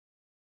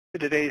To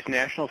today's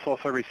National Soil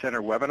Survey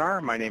Center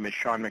webinar. My name is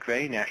Sean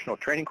McVeigh, National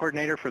Training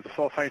Coordinator for the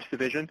Soil Science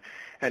Division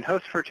and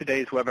host for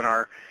today's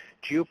webinar,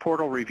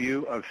 Geoportal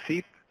Review of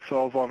SEEP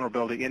Soil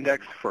Vulnerability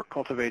Index for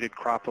Cultivated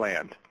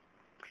Cropland.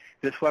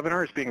 This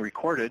webinar is being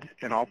recorded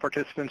and all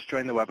participants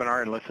join the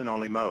webinar in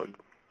listen-only mode.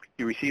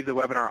 You receive the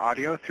webinar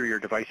audio through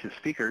your device's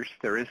speakers.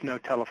 There is no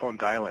telephone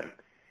dial-in.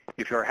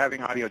 If you are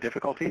having audio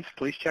difficulties,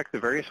 please check the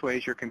various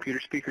ways your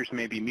computer speakers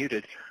may be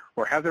muted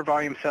or have their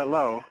volume set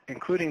low,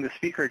 including the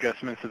speaker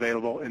adjustments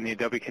available in the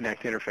Adobe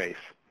Connect interface.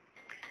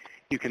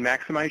 You can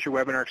maximize your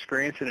webinar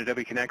experience in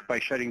Adobe Connect by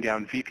shutting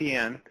down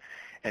VPN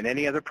and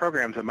any other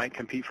programs that might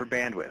compete for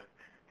bandwidth.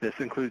 This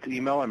includes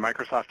email and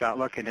Microsoft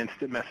Outlook and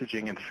instant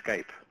messaging and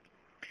Skype.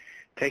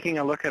 Taking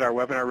a look at our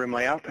webinar room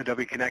layout,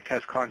 Adobe Connect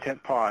has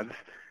content pods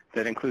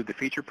that include the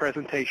featured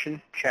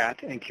presentation,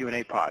 chat, and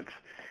Q&A pods.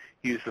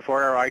 Use the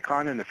 4-arrow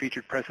icon in the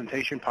featured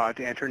presentation pod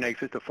to enter and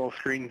exit the full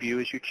screen view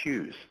as you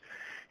choose.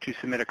 To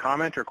submit a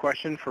comment or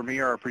question for me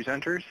or our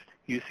presenters,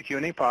 use the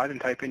Q&A pod and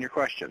type in your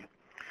question.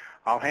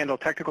 I'll handle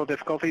technical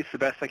difficulties the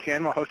best I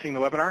can while hosting the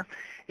webinar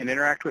and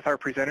interact with our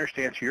presenters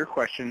to answer your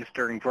questions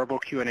during verbal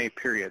Q&A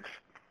periods.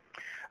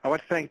 I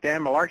want to thank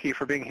Dan Malarkey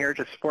for being here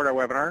to support our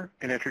webinar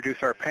and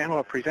introduce our panel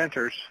of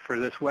presenters for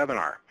this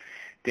webinar.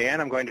 Dan,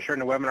 I'm going to turn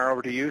the webinar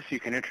over to you so you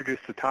can introduce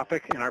the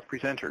topic and our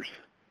presenters.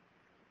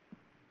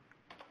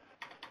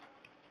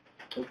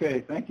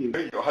 Okay, thank you.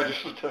 There you go. I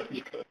just was telling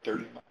you got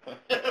 30 minutes.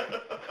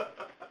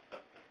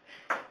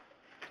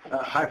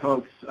 Hi,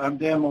 folks. I'm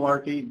Dan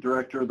Malarkey,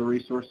 Director of the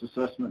Resource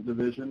Assessment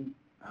Division.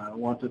 I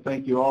want to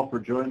thank you all for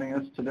joining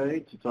us today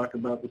to talk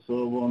about the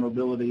Soil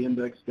Vulnerability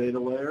Index data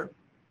layer.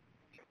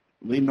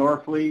 Lee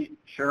Norfleet,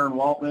 Sharon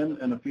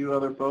Waltman, and a few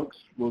other folks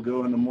will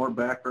go into more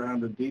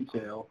background and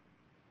detail.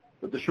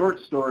 But the short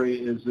story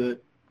is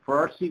that for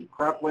our SEEP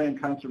cropland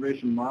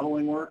conservation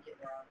modeling work,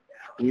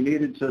 we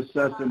needed to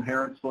assess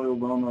inherent soil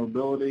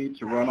vulnerability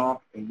to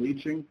runoff and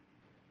leaching.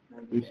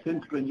 We've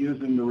since been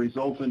using the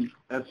resultant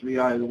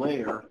SVI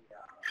layer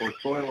for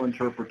soil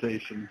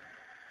interpretation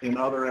in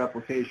other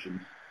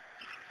applications.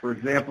 For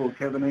example,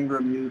 Kevin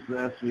Ingram used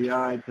the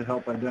SVI to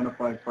help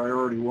identify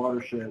priority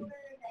watersheds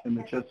in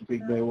the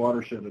Chesapeake Bay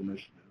Watershed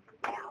Initiative.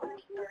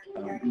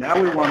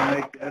 Now we want to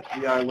make the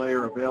SVI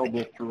layer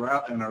available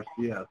throughout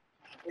NRCS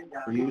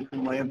for use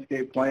in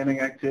landscape planning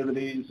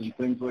activities and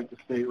things like the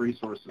state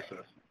resource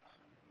assessments.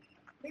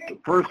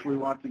 But first, we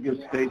want to give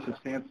states a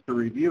chance to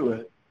review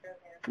it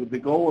with the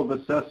goal of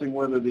assessing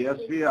whether the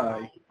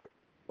SVI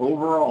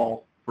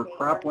overall for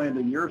cropland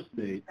in your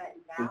state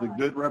is a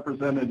good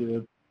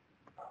representation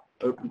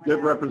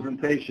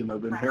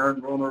of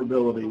inherent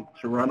vulnerability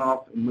to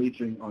runoff and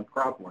leaching on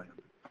cropland.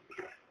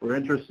 We're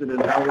interested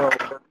in how well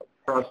it works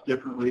across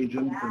different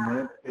regions and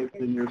landscapes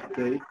in your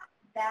state,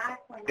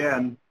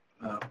 again,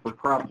 for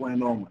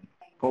cropland only,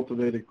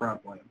 cultivated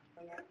cropland.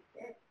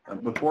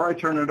 Before I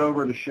turn it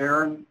over to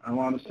Sharon, I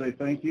want to say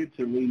thank you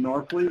to Lee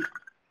Norfleet,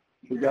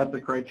 who got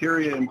the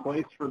criteria in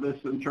place for this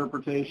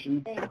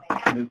interpretation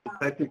and is the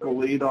technical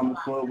lead on the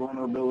Soil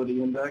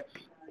Vulnerability Index.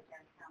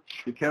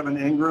 To Kevin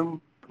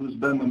Ingram, who's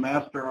been the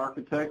master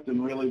architect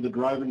and really the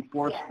driving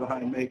force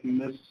behind making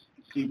this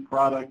SEEP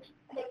product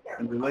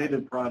and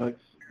related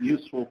products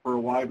useful for a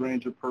wide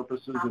range of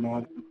purposes and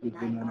audiences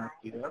in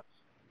NRCS.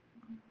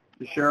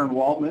 To Sharon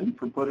Waltman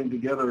for putting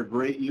together a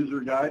great user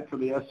guide for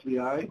the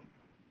SVI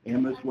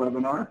and this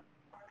webinar.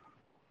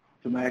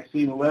 To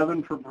Maxine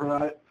Levin for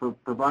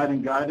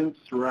providing guidance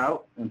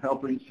throughout and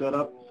helping set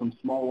up some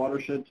small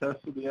watershed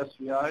tests of the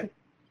SVI.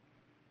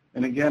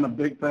 And again, a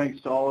big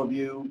thanks to all of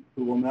you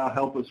who will now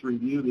help us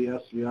review the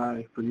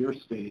SVI for your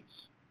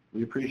states.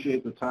 We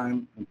appreciate the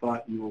time and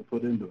thought you will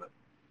put into it.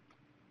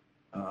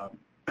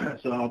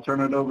 So I'll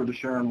turn it over to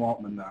Sharon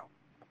Waltman now.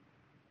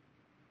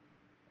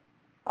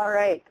 All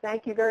right.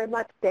 Thank you very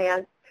much,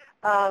 Dan.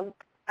 I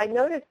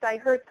noticed I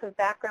heard some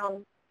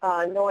background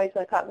noise.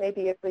 I thought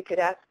maybe if we could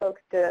ask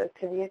folks to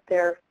mute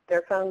their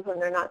phones when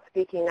they're not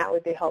speaking, that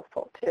would be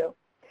helpful too.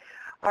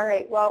 All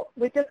right, well,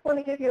 we just want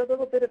to give you a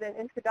little bit of an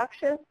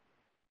introduction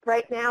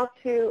right now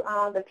to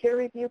the peer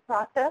review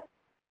process.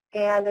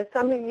 And as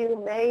some of you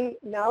may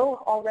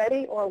know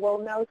already or will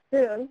know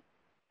soon,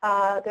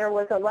 there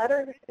was a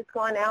letter that's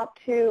gone out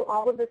to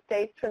all of the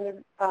states from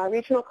the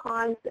regional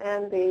cons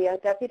and the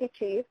deputy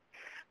chief.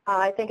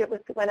 I think it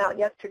went out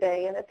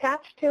yesterday, and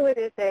attached to it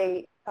is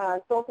a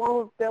soil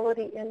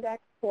vulnerability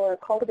index for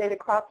cultivated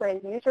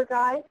cropland user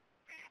guide,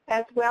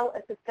 as well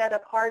as a set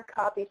of hard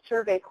copy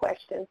survey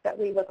questions that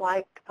we would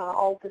like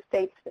all the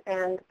states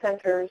and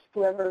centers,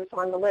 whoever's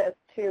on the list,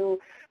 to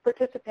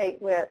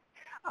participate with.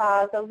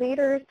 The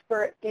leaders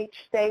for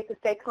each state, the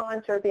state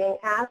cons, are being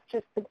asked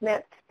to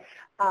submit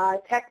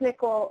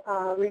technical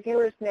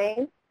reviewers'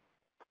 names.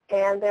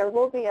 And there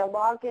will be a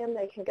login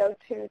they can go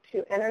to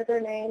enter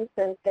their names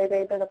and say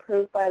they've been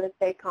approved by the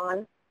state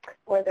con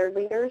or their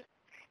leaders.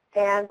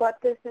 And what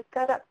this is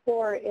set up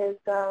for is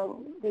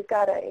we've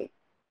got a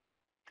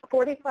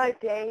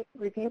 45-day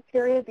review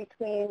period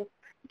between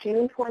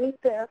June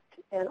 25th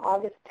and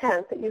August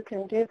 10th that you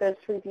can do this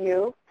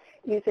review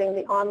using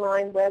the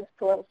online web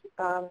soil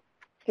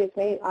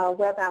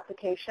web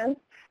application,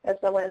 as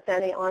well as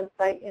any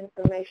on-site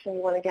information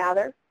you want to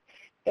gather.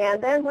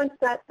 And then once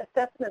that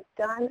assessment's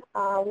done,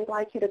 we'd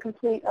like you to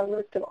complete a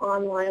list of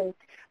online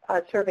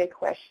survey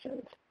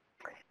questions.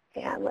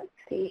 And let's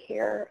see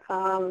here.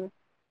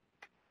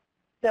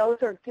 Those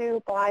are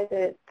due by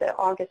the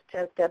August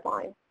 10th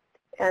deadline.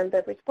 And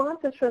the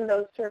responses from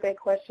those survey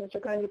questions are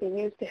going to be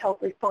used to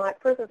help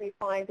further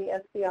refine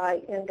the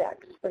SVI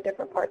index for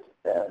different parts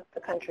of the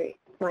country,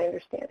 my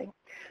understanding.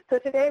 So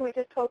today we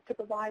just hope to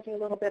provide you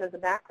a little bit of the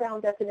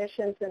background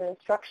definitions and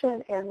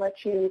instruction and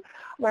let you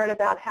learn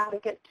about how to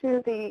get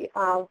to the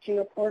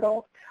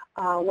Geoportal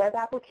web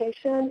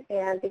application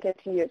and begin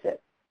to use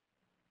it.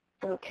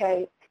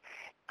 Okay.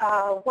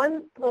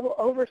 One little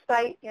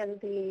oversight in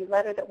the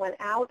letter that went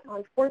out,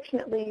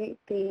 unfortunately,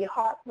 the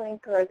hot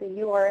link or the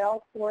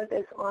URL for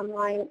this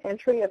online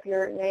entry of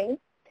your name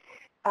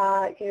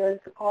is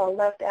all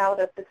left out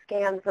of the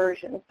scanned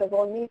version. So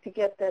we'll need to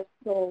get this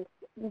little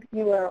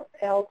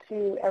URL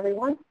to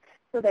everyone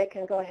so they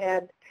can go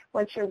ahead,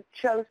 once you're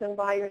chosen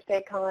by your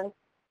StateCon,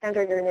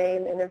 enter your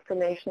name and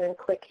information and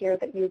click here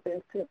that you've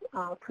been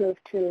approved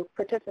to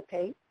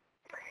participate.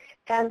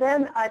 And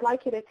then I'd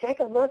like you to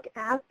take a look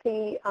at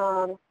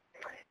the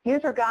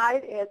user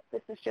guide.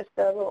 This is just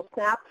a little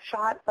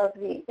snapshot of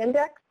the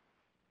index,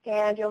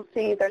 and you'll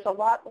see there's a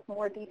lot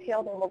more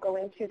detail than we'll go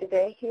into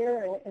today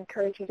here, and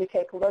encourage you to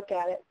take a look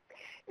at it.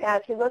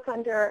 As you look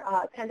under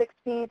Appendix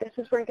B, this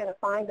is where you're going to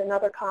find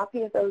another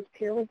copy of those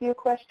peer review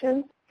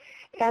questions.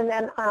 And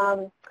then,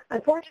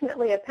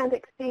 unfortunately,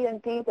 Appendix C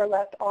and D were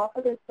left off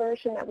of this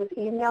version that was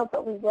emailed,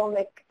 but we will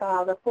make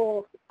the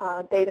full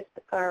data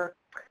or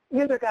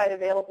user guide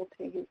available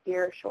to you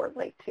here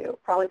shortly too.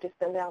 Probably just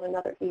send out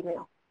another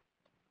email.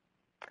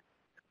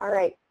 All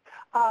right.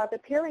 The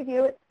peer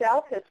review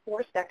itself has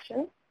 4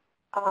 sections.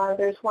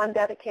 There's one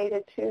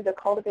dedicated to the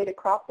cultivated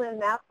cropland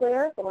map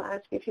layer. We'll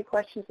ask you a few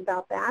questions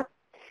about that.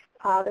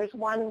 There's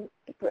one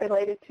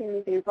related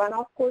to the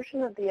runoff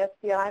portion of the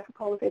SVI for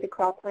cultivated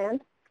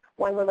cropland,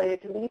 one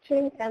related to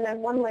leaching, and then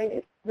one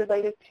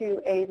related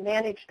to a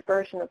managed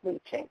version of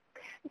leaching,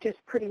 just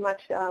pretty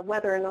much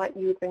whether or not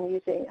you've been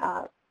using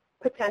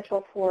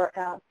potential for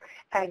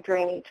ag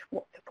drainage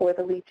for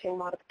the leaching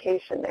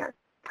modification there.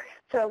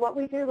 So what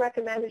we do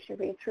recommend is you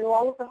read through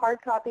all of the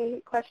hard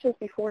copy questions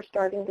before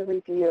starting the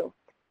review.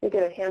 You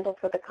get a handle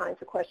for the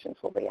kinds of questions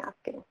we'll be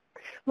asking.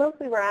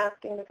 Mostly we're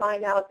asking to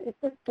find out, is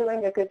this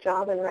doing a good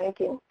job in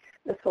ranking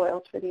the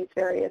soils for these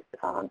various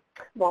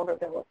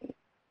vulnerabilities?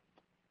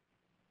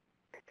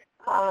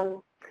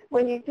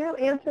 When you do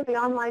answer the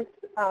online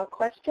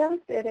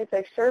questions, it is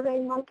a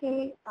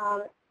SurveyMonkey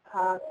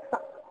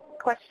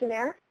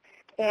questionnaire,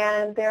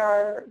 and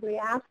we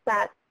ask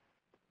that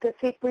the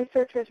SEEP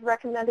researchers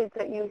recommended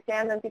that you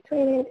examine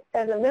between,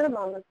 as a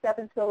minimum, of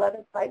 7 to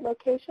 11 site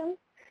locations.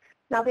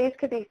 Now, these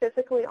could be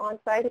physically on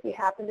site if you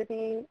happen to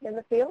be in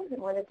the field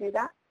and want to do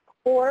that,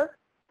 or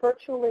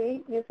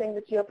virtually using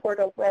the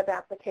Geoportal web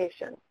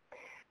application.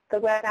 The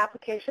web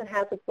application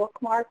has a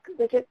bookmark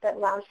widget that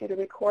allows you to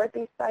record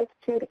these sites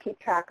too to keep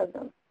track of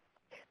them.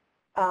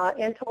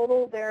 In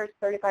total, there's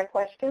 35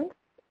 questions.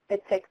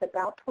 It takes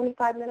about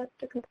 25 minutes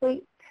to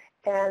complete,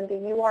 and the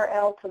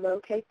URL to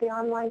locate the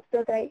online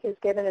survey is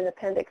given in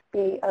Appendix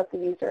B of the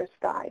user's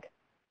guide.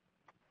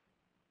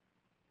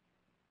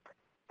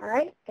 All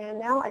right, and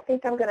now I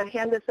think I'm going to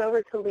hand this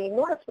over to Lee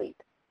Norfleet,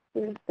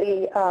 who's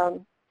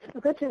the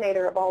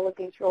originator of all of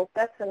these rule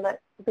sets, and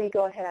let Lee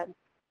go ahead.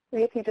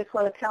 Lee, if you just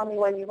want to tell me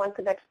when you want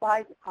the next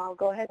slide, I'll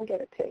go ahead and give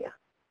it to you.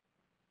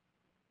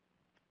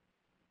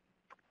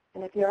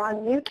 And if you're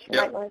on mute, you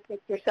might want to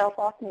take yourself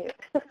off mute.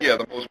 Yeah,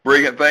 the most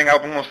brilliant thing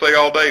I've been going to say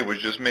all day was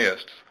just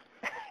missed.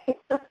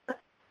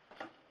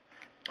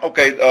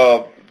 Okay,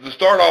 to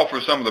start off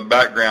with some of the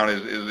background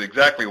is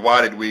exactly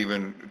why did we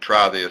even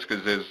try this?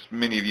 Because as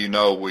many of you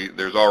know,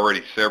 there's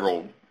already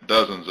several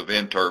dozens of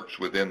interps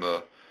within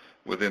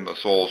the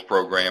soils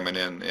program and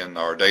in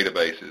our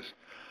databases.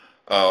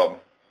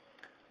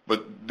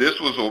 But this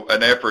was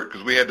an effort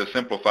because we had to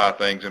simplify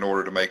things in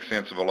order to make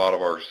sense of a lot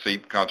of our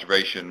SEEP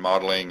conservation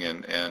modeling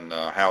and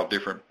how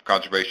different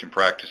conservation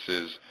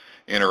practices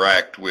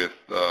interact with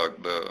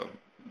the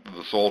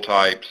soil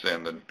types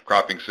and the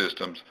cropping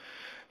systems.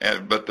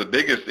 But the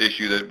biggest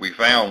issue that we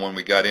found when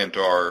we got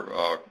into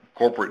our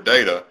corporate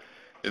data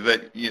is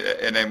that,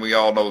 and then we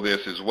all know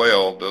this as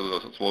well,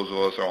 those of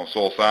us are on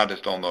soil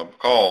scientists on the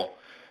call,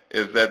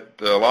 is that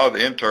a lot of the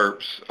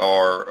interps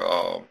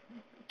are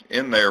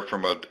in there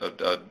from a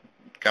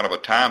kind of a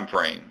time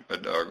frame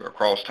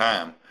across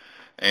time.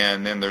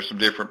 And then there's some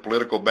different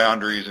political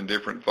boundaries and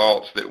different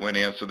thoughts that went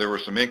in, so there were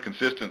some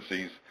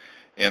inconsistencies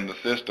in the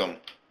system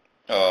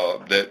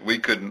that we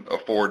couldn't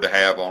afford to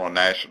have on a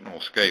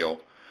national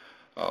scale.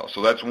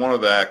 So that's one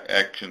of the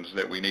actions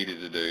that we needed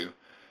to do.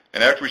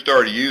 And after we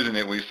started using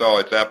it, we saw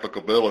its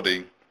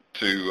applicability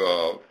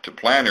to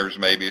planners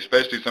maybe,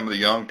 especially some of the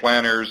young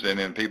planners and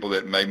then people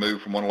that may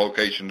move from one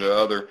location to the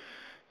other.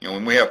 You know,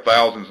 when we have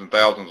thousands and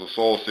thousands of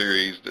soil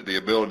series, the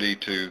ability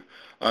to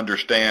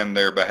understand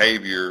their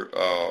behavior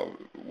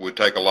would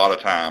take a lot of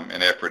time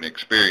and effort and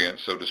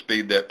experience. So to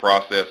speed that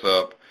process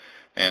up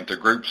and to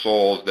group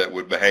soils that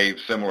would behave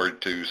similar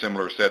to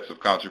similar sets of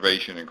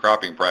conservation and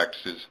cropping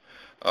practices,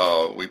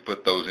 we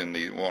put those in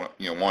the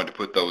wanted to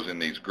put those in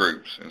these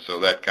groups, and so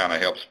that kind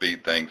of helps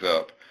speed things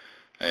up.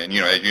 And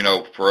as you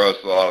know, for us,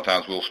 a lot of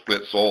times we'll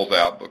split soils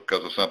out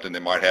because of something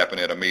that might happen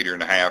at 1.5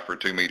 meters or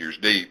 2 meters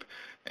deep,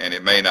 and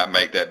it may not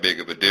make that big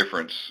of a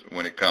difference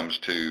when it comes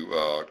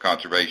to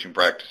conservation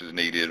practices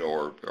needed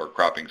or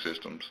cropping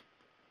systems.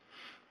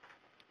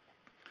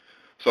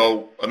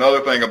 So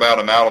another thing about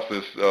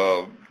analysis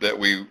that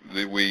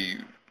we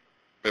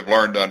have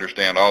learned to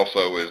understand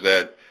also is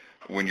that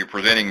when you're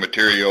presenting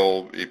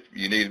material, if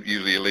you need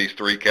usually at least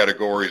 3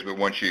 categories, but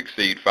once you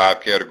exceed 5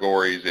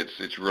 categories,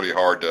 it's really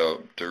hard to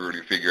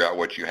really figure out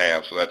what you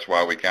have. So that's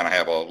why we kind of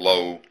have a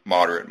low,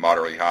 moderate,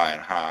 moderately high,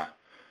 and high,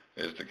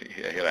 is to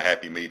hit a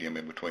happy medium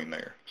in between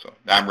there. So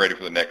now I'm ready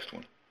for the next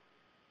one.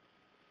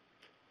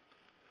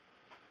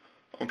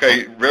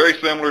 Okay, very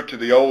similar to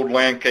the old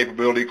land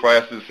capability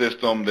classes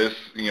system. This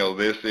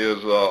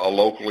is a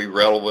locally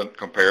relevant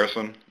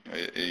comparison.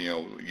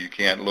 You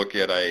can't look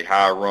at a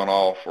high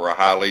runoff or a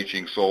high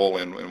leaching soil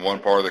in one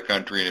part of the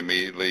country and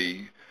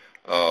immediately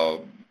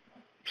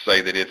say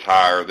that it's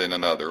higher than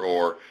another,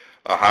 or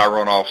a high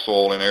runoff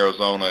soil in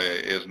Arizona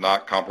is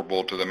not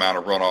comparable to the amount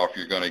of runoff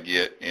you're going to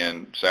get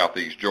in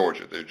southeast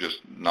Georgia. They're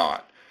just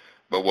not.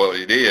 But what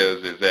it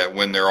is that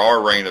when there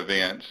are rain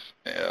events,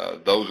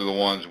 those are the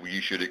ones where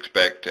you should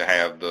expect to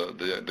have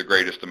the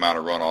greatest amount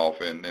of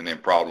runoff and then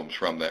problems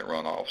from that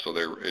runoff. So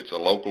it's a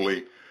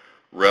locally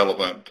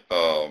relevant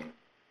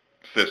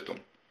system.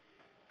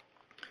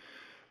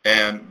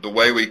 And the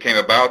way we came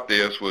about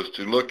this was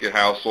to look at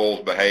how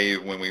soils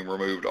behave when we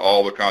removed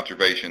all the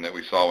conservation that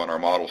we saw in our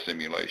model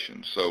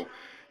simulations. So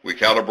we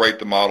calibrate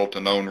the model to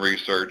known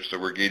research, so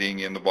we're getting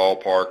in the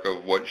ballpark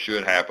of what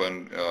should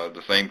happen,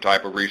 the same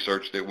type of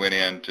research that went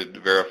into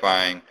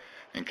verifying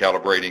and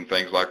calibrating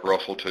things like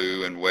Russell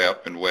II and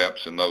WEP and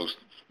WEPS and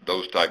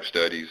those type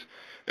studies,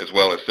 as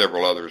well as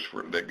several others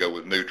that go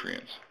with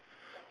nutrients.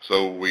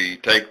 So we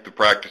take the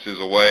practices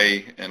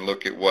away and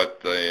look at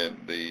what the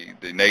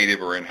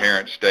native or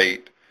inherent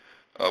state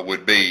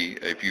would be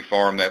if you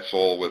farm that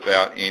soil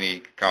without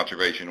any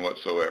conservation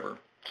whatsoever.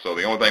 So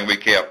the only thing we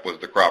kept was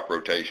the crop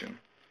rotation.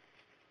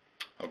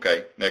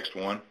 Okay, next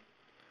one.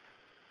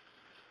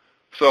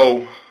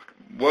 So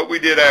what we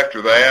did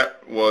after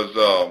that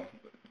was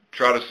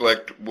try to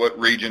select what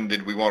region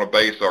did we want to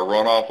base our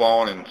runoff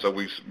on, and so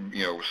we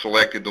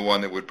selected the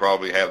one that would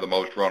probably have the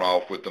most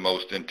runoff with the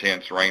most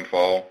intense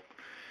rainfall.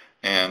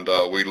 And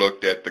we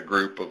looked at the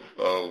group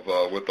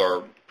of with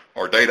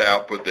our data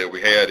output that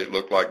we had. It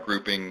looked like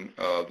grouping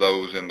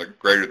those in the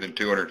greater than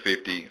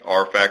 250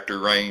 R factor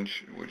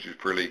range, which is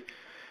pretty,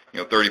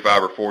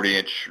 35 or 40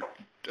 inch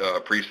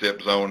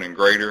precip zone and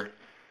greater.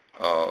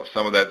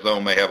 Some of that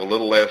zone may have a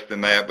little less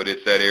than that, but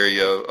it's that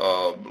area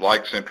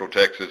like Central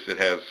Texas. It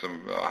has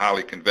some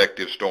highly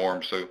convective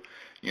storms, so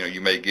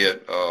you may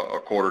get a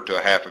quarter to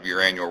a half of your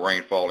annual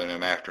rainfall in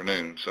an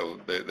afternoon. So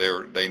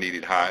they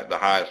needed the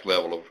highest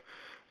level of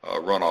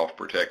runoff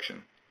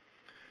protection.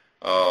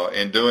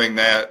 In doing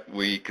that,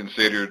 we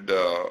considered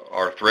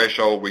our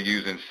threshold we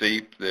use in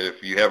SEEP, that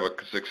if you have a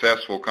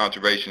successful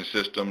conservation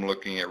system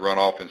looking at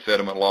runoff and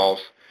sediment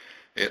loss,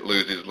 it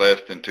loses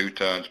less than 2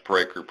 tons per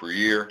acre per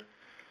year.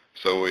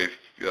 So if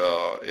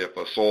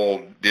a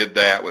soil did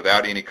that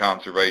without any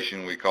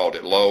conservation, we called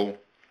it low,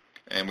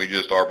 and we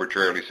just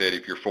arbitrarily said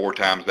if you're 4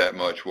 times that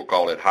much, we'll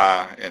call it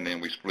high, and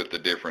then we split the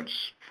difference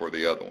for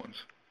the other ones.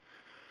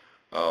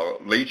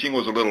 Leaching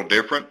was a little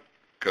different,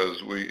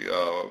 because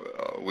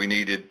we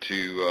needed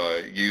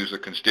to use a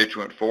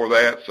constituent for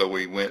that. So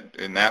we went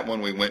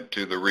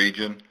to the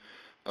region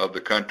of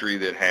the country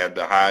that had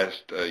the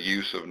highest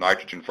use of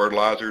nitrogen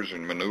fertilizers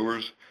and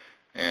manures,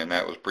 and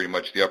that was pretty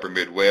much the upper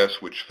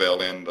Midwest, which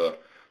fell in the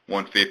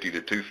 150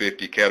 to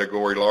 250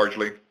 category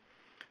largely,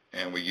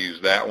 and we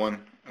used that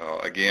one.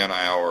 Again,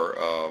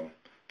 our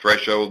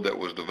threshold that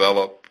was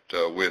developed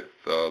with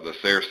the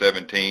SARE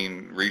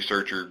 17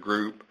 researcher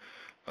group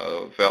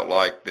felt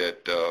like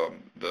that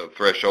the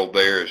threshold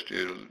there is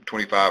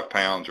 25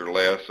 pounds or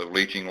less of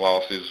leaching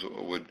losses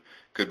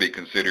could be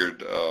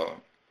considered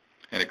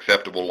an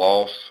acceptable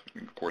loss.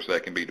 Of course,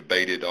 that can be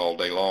debated all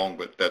day long,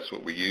 but that's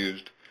what we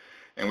used.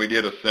 And we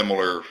did a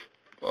similar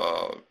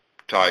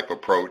type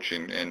approach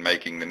in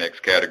making the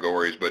next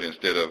categories, but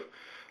instead of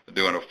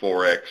doing a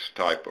 4X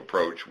type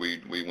approach,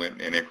 we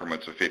went in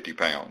increments of 50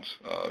 pounds.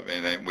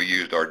 And then we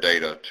used our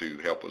data to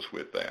help us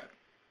with that.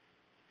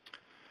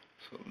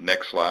 So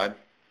next slide.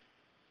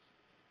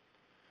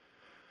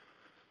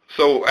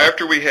 So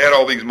after we had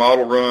all these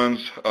model runs,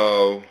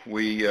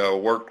 we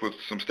worked with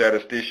some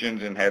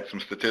statisticians and had some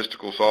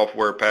statistical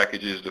software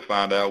packages to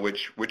find out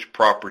which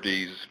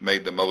properties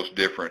made the most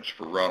difference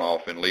for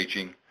runoff and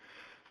leaching.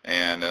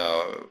 And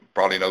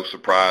probably no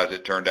surprise,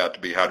 it turned out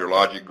to be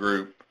hydrologic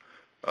group,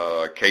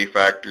 K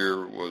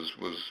factor was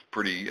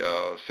pretty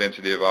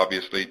sensitive,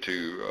 obviously,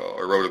 to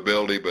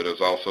erodibility, but it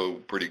was also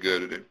pretty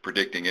good at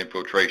predicting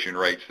infiltration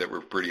rates that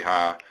were pretty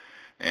high,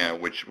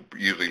 and which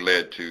usually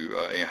led to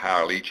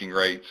high leaching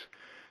rates.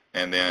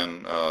 And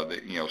then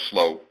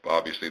slope,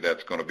 obviously,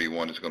 that's going to be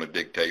one that's going to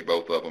dictate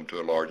both of them to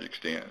a large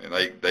extent. And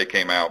they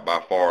came out by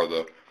far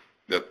the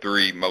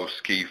three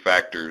most key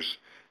factors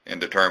in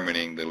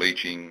determining the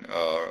leaching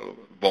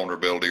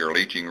vulnerability or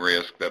leaching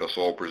risk that a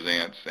soil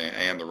presents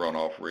and the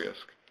runoff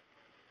risk.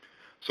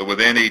 So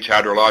within each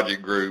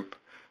hydrologic group,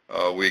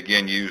 we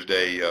again used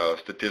a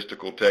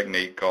statistical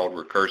technique called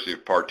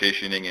recursive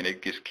partitioning, and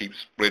it just keeps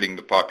splitting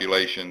the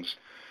populations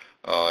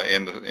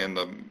in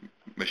the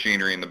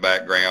machinery in the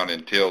background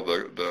until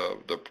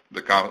the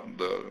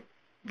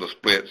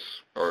splits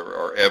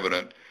are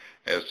evident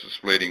as to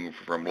splitting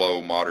from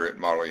low, moderate,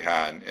 moderately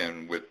high.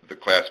 And with the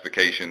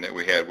classification that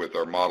we had with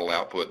our model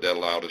output, that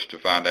allowed us to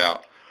find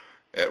out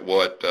at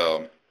what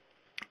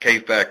K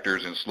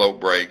factors and slope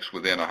breaks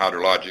within a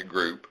hydrologic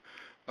group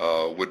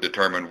would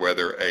determine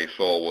whether a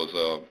soil was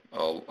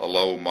a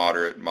low,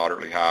 moderate,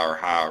 moderately high, or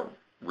high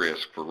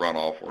risk for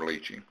runoff or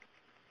leaching.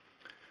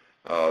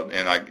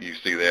 And you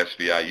see the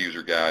SVI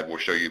user guide will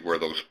show you where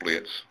those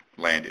splits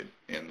landed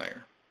in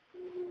there.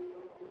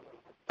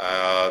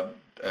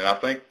 And I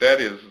think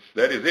that is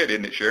it,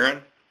 isn't it,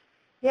 Sharon?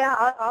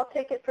 Yeah, I'll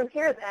take it from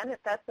here then, if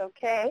that's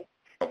okay.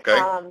 Okay.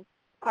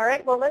 All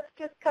right, well, let's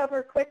just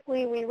cover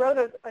quickly. We wrote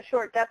a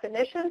short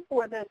definition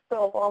for the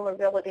Soil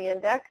Vulnerability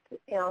Index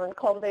on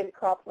Cultivated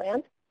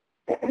Cropland,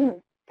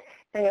 and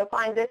you'll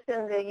find this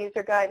in the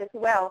user guide as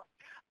well.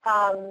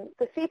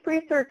 The SEEP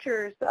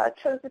researchers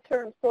chose the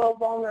term soil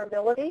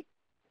vulnerability,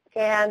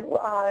 and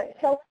it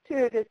helps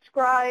to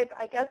describe,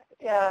 I guess,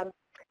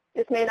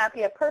 this may not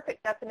be a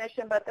perfect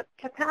definition, but the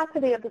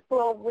capacity of the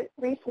soil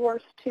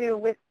resource to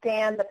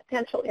withstand the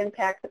potential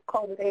impacts of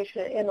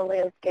cultivation in the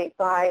landscape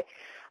by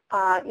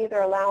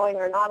either allowing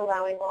or not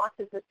allowing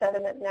losses of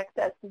sediment and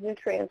excess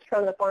nutrients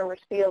from the farmer's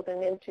field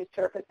and into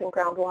surface and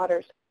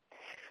groundwaters.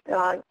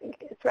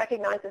 It's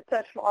recognized that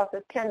such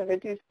losses can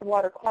reduce the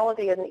water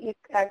quality in the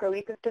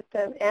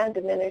agroecosystem and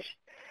diminish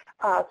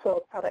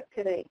soil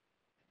productivity.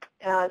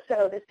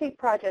 So the SEEP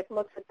project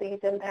looks at these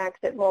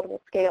impacts at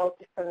multiple scales,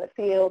 from the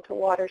field to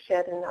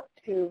watershed and up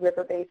to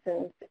river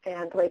basins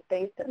and lake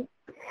basins.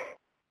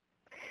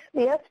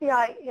 The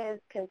SVI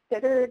is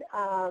considered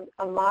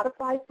a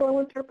modified soil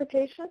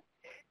interpretation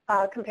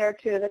compared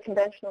to the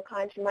conventional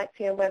kinds you might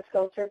see in web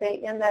soil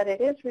survey, in that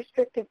it is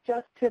restricted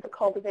just to the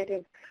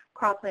cultivated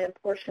cropland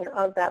portion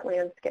of that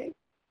landscape,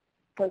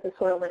 of the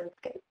soil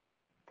landscape.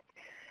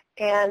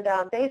 And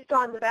based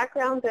on the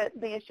background that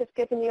Lee has just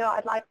given you,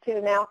 I'd like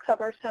to now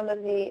cover some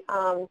of the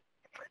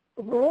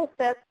rule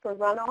sets for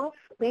runoff,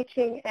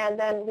 leaching, and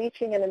then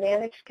leaching in a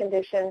managed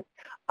condition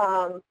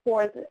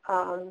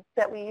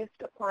that we used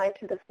to apply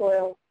to the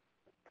soil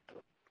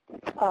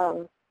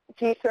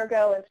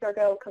SSURGO and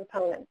SVI-cc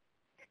components.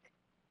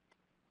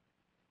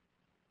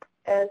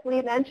 As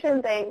Lee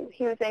mentioned,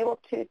 he was able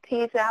to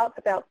tease out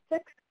about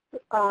 6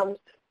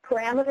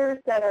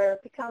 parameters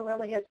that become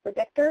really his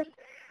predictors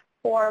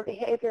for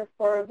behavior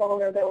for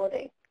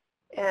vulnerability.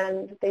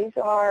 And these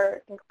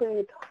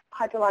include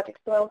hydrologic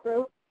soil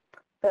group,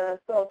 the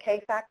soil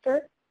K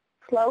factor,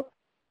 slope,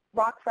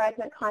 rock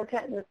fragment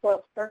content in the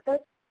soil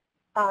surface,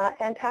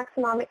 and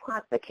taxonomic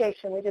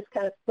classification. We just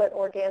kind of split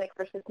organic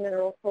versus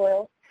mineral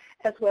soils,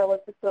 as well as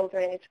the soil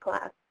drainage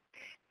class.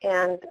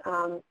 And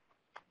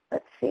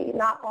let's see,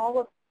 not all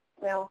of,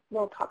 well,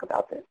 we'll talk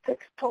about the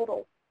 6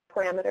 total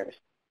parameters.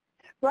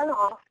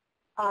 Runoff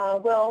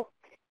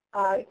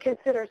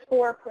considers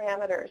 4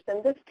 parameters.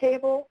 In this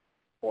table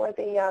for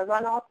the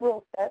runoff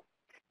rule set,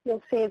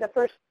 you'll see the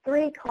first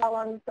 3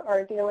 columns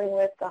are dealing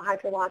with the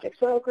hydrologic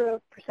soil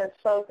group, percent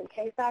slope, and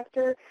K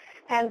factor,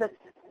 and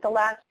the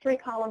last 3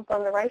 columns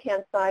on the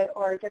right-hand side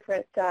are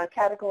different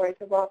categories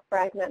of rock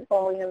fragment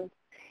volumes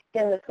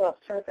in the soil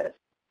surface.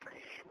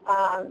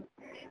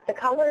 The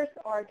colors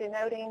are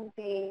denoting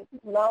the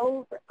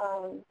low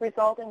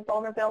resulting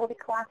vulnerability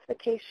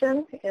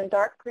classification in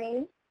dark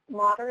green,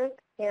 moderate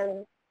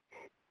in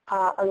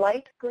a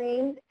light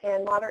green,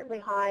 and moderately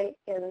high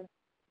in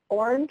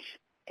orange,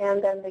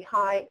 and then the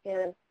high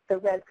in the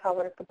red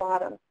color at the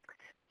bottom.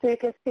 So you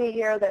can see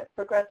here that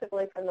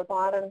progressively from the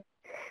bottom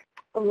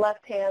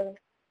left-hand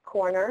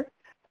corner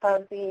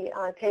of the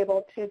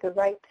table to the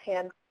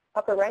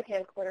upper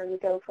right-hand corner, we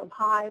go from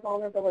high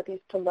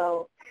vulnerabilities to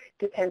low,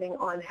 depending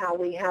on how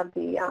we have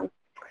the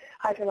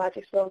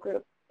hydrologic soil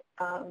group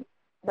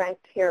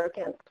ranked here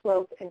against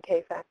slope and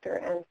K factor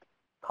and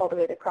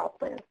cultivated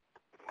cropland.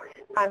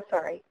 I'm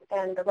sorry,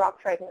 and the rock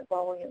fragment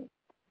volume.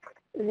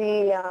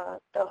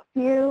 The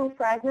few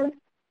fragments,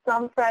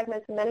 some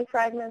fragments, many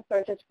fragments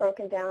are just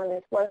broken down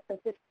as less than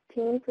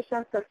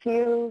 15% for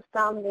few,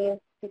 some means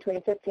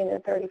between 15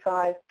 and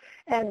 35,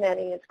 and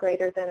many is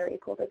greater than or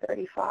equal to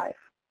 35.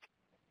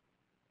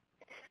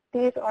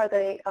 These are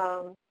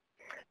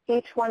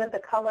each one of the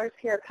colors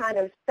here kind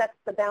of sets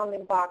the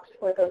bounding box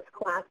for those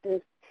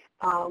classes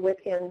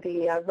within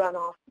the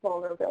runoff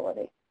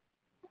vulnerability.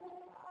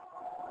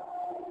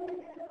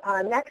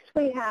 Next,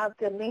 we have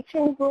the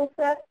leaching rule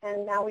set,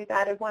 and now we've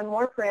added one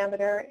more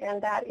parameter,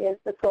 and that is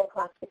the soil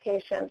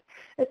classification.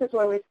 This is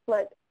where we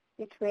split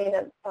between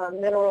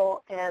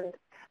mineral and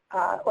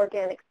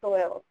organic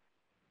soils.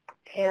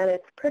 And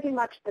it's pretty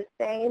much the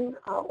same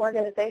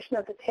organization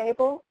of the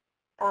table.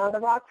 The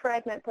rock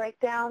fragment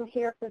breakdown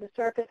here for the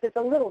surface is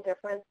a little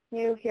different.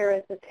 Few here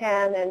is a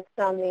 10, and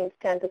some means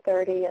 10 to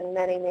 30, and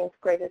many means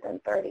greater than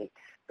 30%.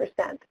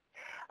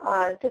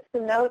 Just a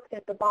note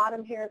at the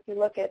bottom here, if you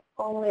look at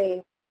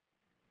only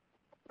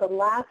the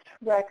last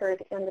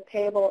record in the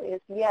table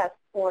is yes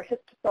or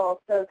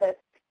histosol, so that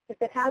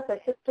if it has a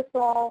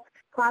histosol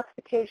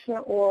classification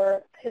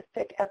or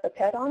histic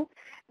epipedon,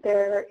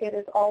 it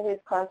is always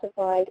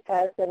classified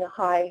as in a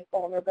high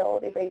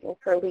vulnerability rating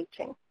for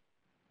leaching.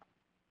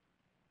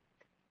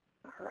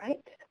 All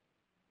right.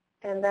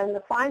 And then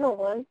the final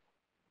one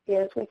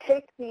is we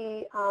take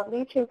the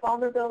leaching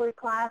vulnerability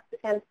class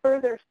and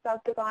further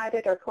subdivide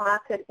it or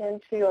class it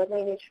into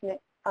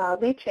a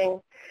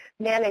leaching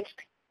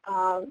managed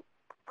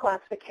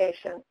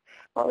classification.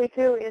 What we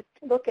do is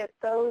look at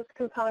those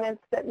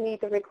components that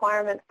meet the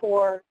requirement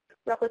for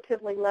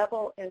relatively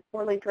level and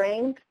poorly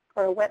drained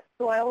or wet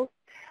soils,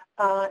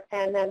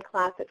 and then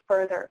class it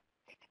further.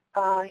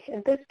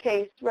 In this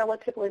case,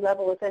 relatively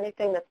level is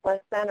anything that's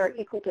less than or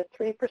equal to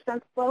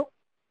 3% slope,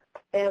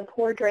 and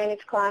poor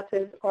drainage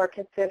classes are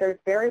considered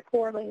very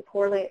poorly,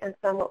 and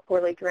somewhat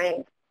poorly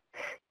drained.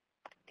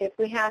 If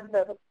we have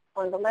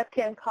on the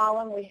left-hand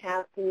column, we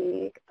have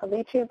the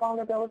leaching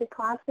vulnerability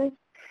classes.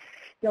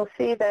 You'll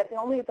see that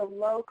only the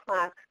low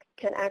class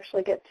can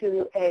actually get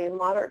to a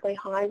moderately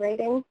high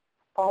rating.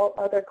 All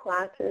other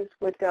classes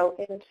would go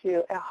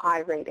into a high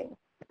rating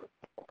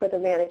for the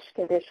managed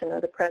condition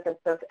of the presence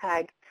of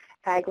ag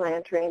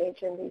land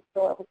drainage in these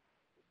soils.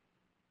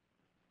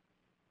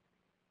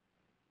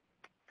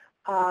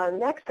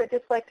 Next, I'd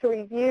just like to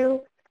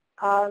review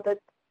the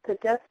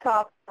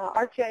desktop,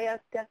 ArcGIS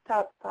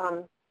desktop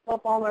soil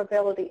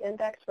vulnerability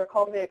index for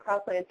Cultivated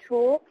Cropland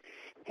tool,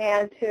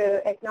 and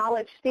to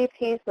acknowledge Steve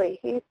Teasley.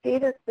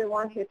 Steve is the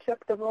one who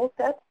took the rule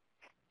sets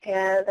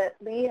that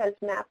Lee has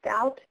mapped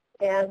out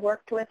and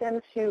worked with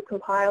him to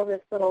compile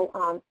this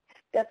little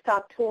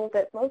desktop tool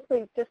that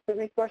mostly just the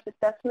Resource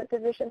Assessment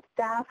Division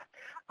staff,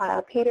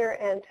 Peter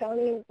and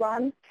Tony,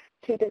 run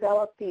to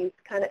develop these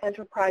kind of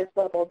enterprise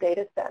level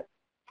data sets.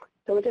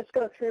 So we'll just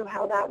go through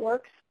how that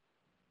works,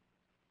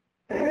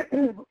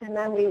 and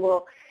then we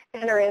will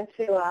enter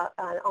into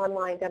an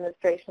online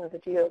demonstration of the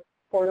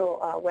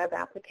Geoportal web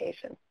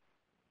application.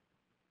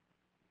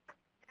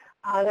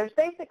 There's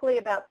basically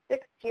about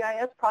 6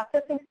 GIS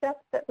processing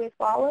steps that we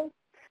follow.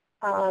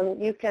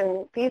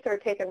 These are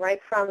taken right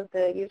from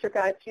the user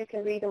guides. You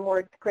can read in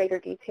more greater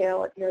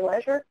detail at your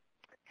leisure.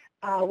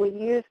 We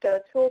used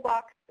a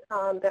toolbox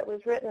that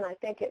was written, I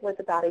think it was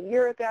about a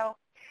year ago,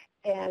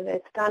 and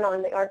it's done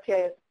on the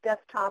ArcGIS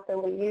desktop,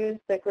 and we use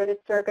the gridded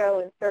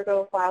SSURGO and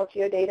SSURGO file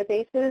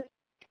geodatabases.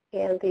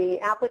 And the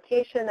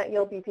application that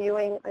you'll be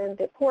viewing in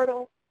the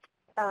portal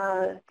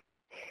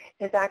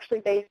is actually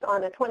based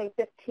on a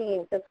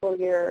 2015 fiscal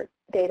year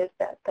data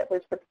set that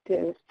was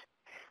produced.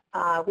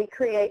 We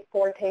create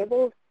 4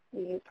 tables.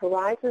 We use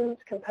horizons,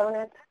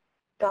 components,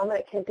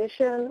 dominant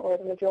condition or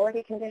the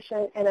majority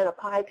condition, and then a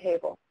pie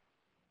table.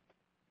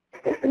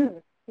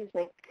 Excuse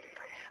me.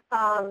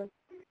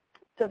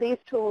 So these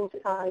tools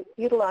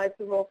utilize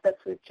the rule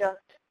sets we've just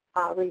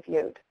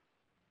reviewed.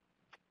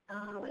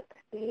 Let's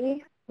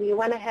see. We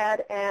went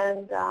ahead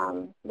and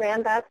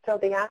ran that, so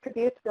the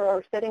attributes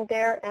were sitting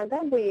there, and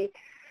then we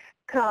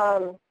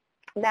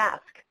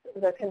mask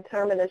the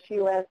conterminous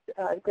US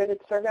gridded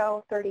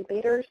SSURGO 30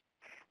 meters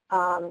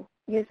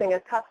using a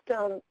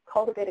custom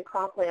cultivated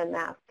cropland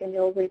mask, and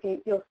you'll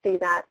see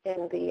that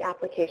in the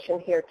application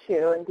here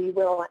too, and we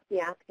will be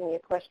asking you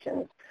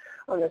questions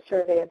on the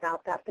survey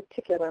about that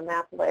particular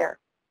map layer.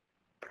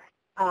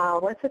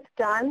 Once it's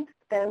done,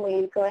 then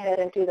we go ahead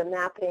and do the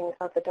mapping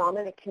of the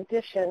dominant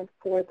condition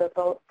for the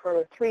vote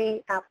for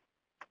three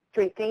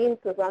themes: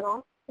 the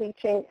runoff,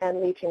 leaching,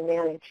 and leaching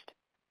managed.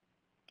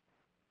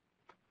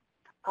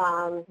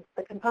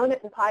 The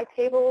component and pie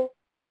tables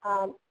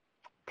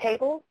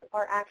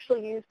are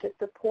actually used to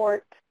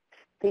support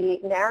the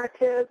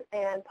narrative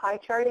and pie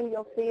charting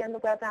you'll see in the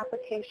web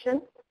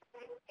application,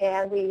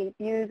 and we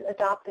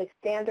adopt a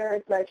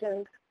standard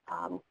legend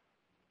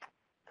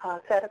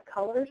set of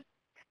colors.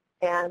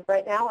 And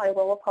right now I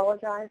will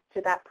apologize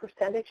to that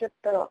percentage of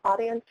the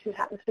audience who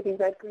happens to be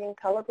red-green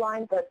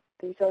colorblind, but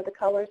these are the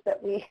colors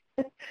that we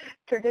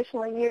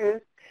traditionally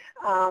use.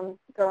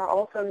 There are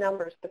also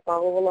numbers to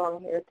follow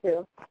along here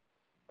too.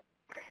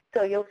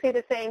 So you'll see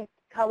the same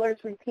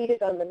colors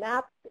repeated on the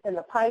maps and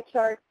the pie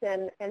charts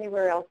and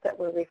anywhere else that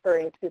we're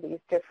referring to these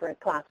different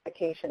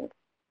classifications.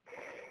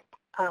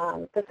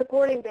 The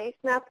supporting base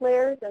map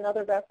layers and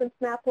other reference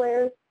map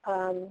layers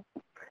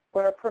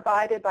were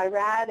provided by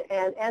RAD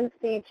and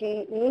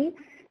NCGE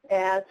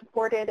and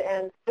supported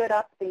and stood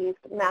up these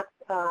map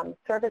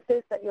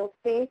services that you'll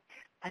see.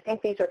 I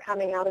think these are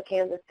coming out of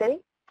Kansas City,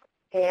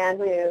 and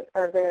we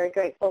are very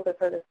grateful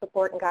for the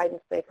support and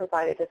guidance they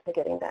provided us in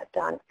getting that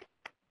done.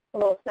 a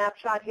little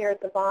snapshot here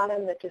at the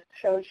bottom that just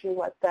shows you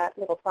what that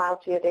little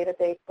file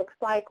geodatabase looks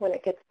like when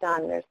it gets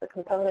done. There's the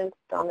components,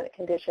 dominant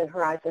condition,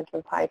 horizons,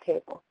 and pie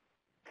table.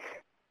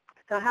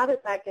 So how does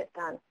that get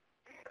done?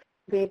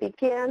 We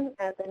begin,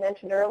 as I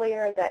mentioned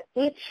earlier, that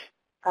each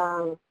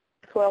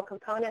soil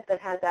component that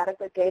has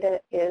adequate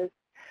data is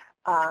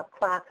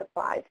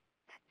classified.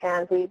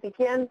 And we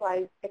begin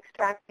by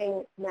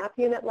extracting map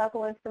unit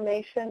level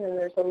information, and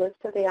there's a list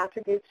of the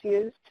attributes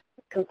used.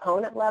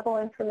 Component level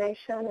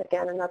information,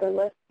 again, another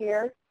list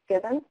here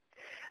given.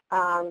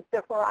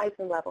 The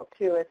horizon level,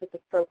 too, as it's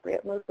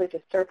appropriate, mostly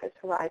just surface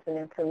horizon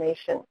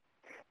information.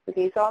 So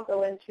these all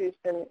go into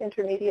some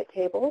intermediate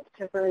tables,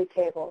 temporary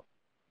tables.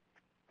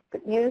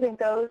 But using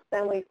those,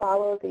 then we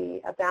follow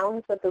the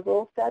bounds of the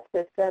rule sets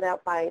as set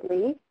out by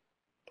Lee.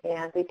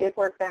 And we did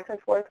work back and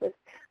forth with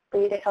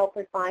Lee to help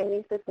refine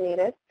these as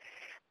needed.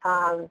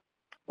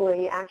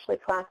 We actually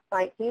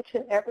classify each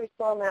and every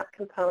soil map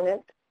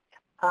component,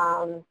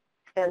 and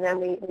then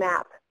we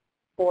map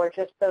for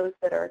just those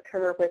that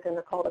occur within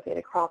the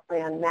cultivated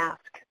cropland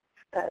mask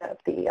that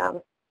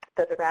the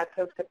RAD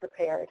folks have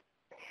prepared.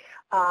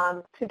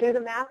 To do the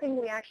mapping,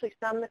 we actually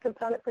sum the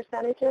component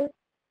percentages,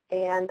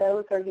 and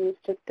those are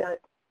used to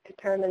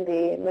determine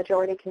the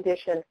majority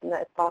conditions, and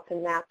that's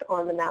often mapped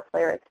on the map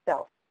layer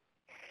itself.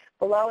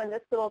 Below in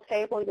this little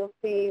table, you'll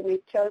see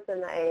we've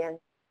chosen an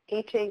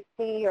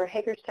HAC or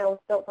Hagerstown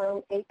Silt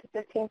Loam 8 to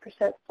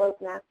 15%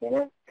 slope map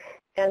unit,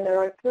 and there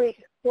are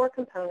four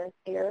components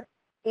here.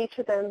 Each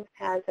of them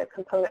has a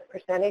component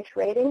percentage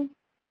rating.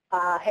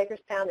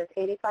 Hagerstown is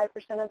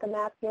 85% of the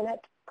map unit.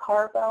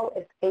 Carvo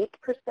is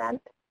 8%.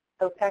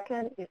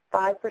 Opequon is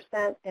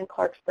 5%, and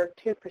Clarksburg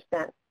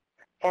 2%.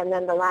 And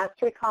then the last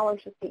three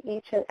columns, you see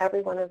each and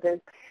every one of those.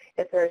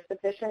 If there is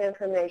sufficient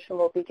information,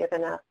 will be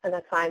given an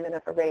assignment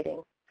of a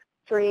rating.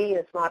 3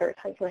 is moderate,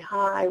 slightly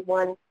high.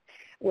 1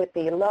 would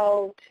be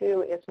low.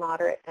 2 is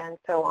moderate, and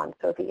so on.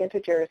 So the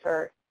integers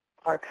are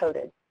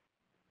coded.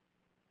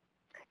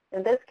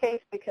 In this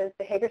case, because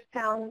the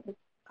Hagerstown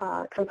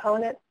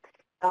component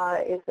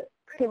is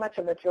pretty much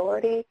a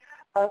majority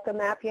of the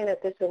map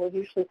unit, this will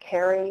usually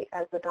carry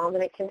as the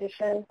dominant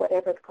condition,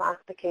 whatever the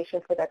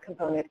classification for that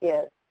component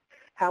is.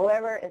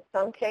 However, in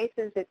some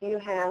cases, if you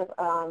have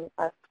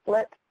a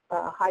split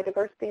high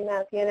diversity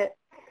map unit,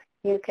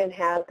 you can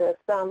have the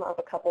sum of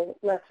a couple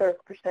lesser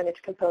percentage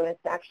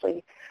components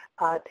actually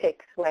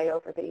take sway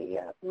over the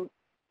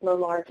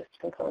largest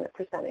component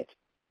percentage.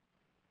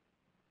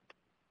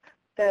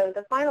 So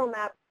the final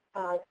map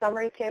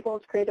summary table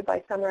is created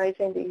by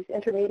summarizing these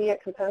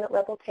intermediate component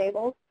level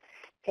tables.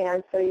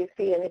 And so you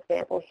see an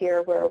example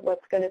here where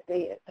what's going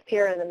to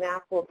appear in the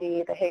map will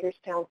be the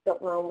Hagerstown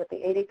Silt Loam with the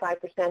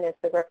 85% as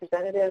the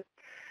representative.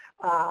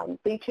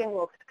 Leaching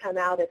will come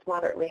out as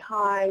moderately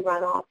high,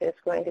 runoff is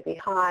going to be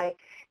high,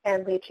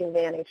 and leaching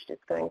managed is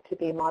going to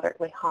be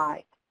moderately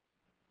high.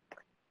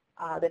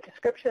 The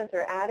descriptions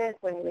are added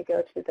when we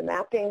go to the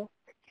mapping,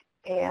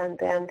 and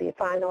then the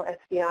final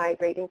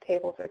SVI rating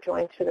tables are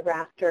joined to the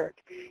raster.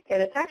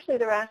 And it's actually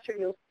the raster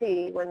you'll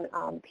see when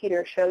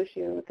Peter shows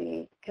you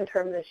the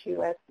conterminous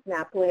US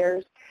map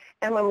layers.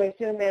 And when we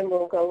zoom in,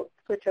 we'll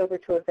switch over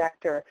to a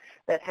vector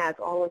that has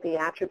all of the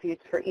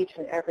attributes for each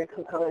and every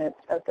component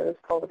of those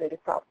cultivated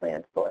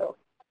cropland soils.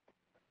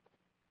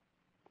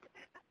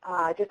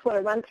 I just want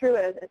to run through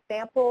a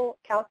sample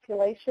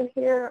calculation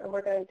here, and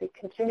we're going to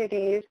continue to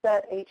use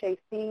that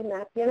HAC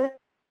map unit.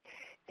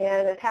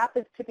 And it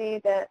happens to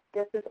be that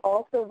this is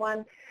also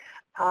one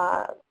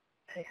a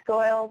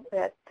soil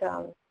that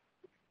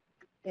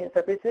is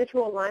a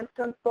residual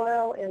limestone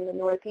soil in the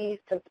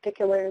Northeast, in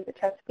particular the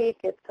Chesapeake.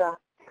 It's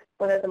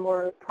one of the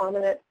more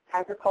prominent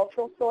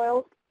agricultural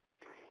soils.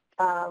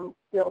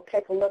 You'll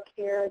take a look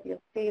here.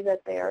 You'll see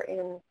that they are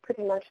in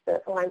pretty much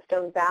the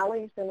limestone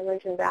valleys in the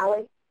Ridge and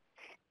Valley.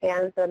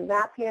 And the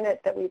map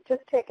unit that we've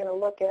just taken a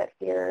look at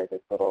here,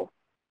 this little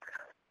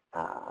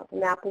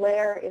map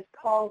layer, is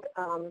called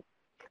a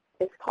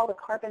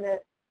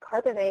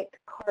carbonate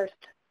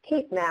karst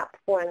heat map.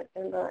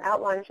 And the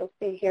outlines you'll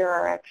see here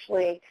are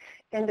actually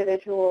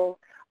individual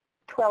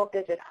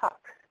 12-digit HUCs.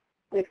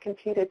 We've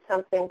computed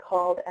something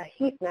called a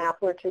heat map,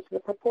 which is the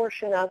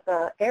proportion of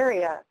the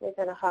area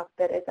within a HUC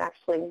that is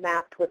actually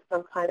mapped with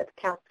some kind of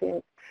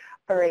calcium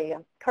or a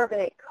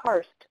carbonate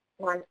karst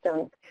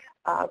limestone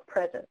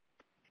present.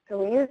 So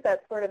we use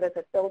that sort of as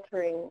a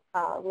filtering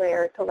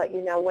layer to let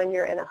you know when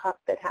you're in a HUC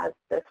that has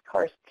this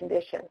karst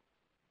condition.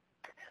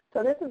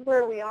 So this is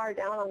where we are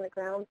down on the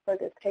ground for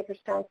this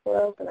Hagerstown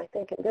soils, and I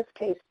think in this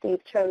case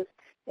Steve chose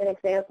an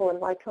example in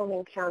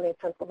Lycoming County,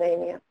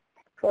 Pennsylvania.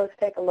 So let's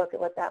take a look at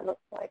what that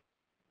looks like.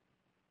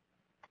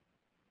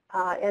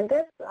 And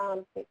this,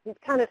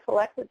 we've kind of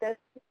selected this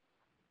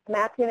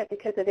map unit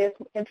because it is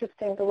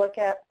interesting to look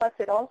at, plus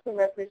it also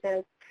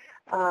represents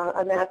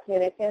a map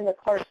unit in the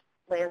karst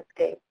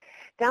landscape.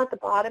 Down at the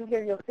bottom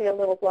here you'll see a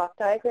little block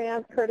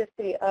diagram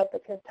courtesy of the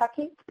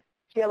Kentucky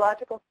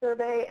Geological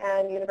Survey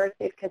and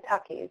University of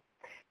Kentucky.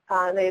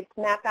 They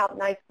map out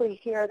nicely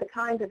here the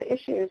kinds of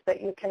issues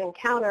that you can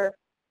encounter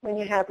when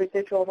you have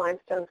residual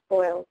limestone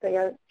soils. They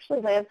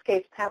actually,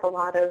 landscapes have a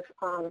lot of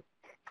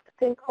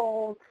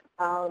sinkholes,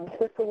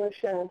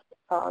 dissolution,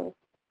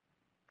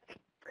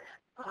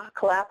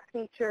 collapse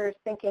features,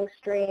 sinking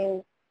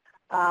streams,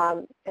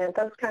 and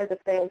those kinds of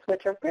things,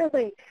 which are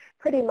really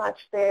pretty much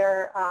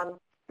there,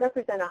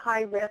 represent a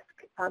high risk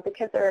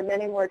because there are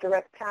many more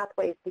direct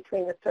pathways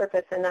between the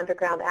surface and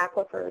underground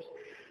aquifers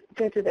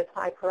due to this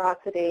high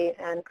porosity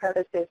and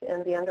crevices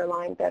in the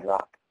underlying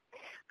bedrock.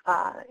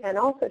 And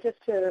also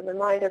just to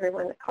remind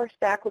everyone that karst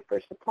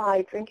aquifers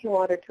supply drinking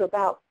water to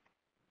about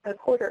a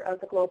quarter of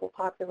the global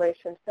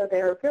population, so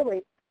there are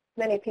really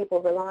many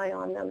people rely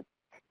on them,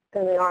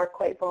 and they are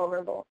quite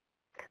vulnerable.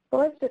 So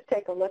let's just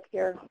take a look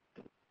here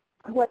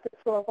at what the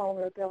soil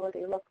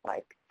vulnerability looks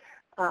like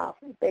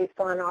based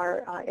on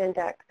our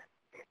index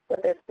for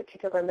this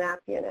particular map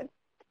unit.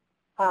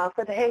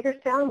 For the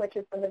Hagerstown, which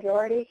is the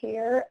majority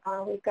here,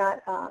 we've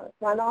got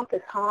runoff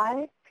is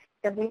high,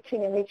 and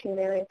leaching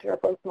managed are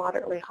both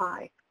moderately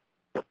high.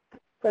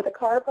 For the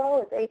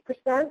Carbo, it's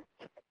 8%.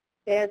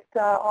 It's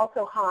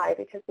also high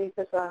because this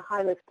is a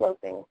highly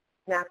sloping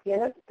map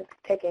unit that's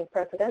taking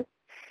precedence.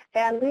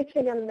 And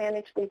leaching and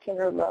managed leaching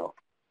are low.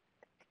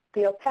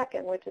 The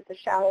Opequon, which is a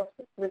shallow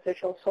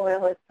residual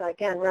soil, it's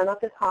again,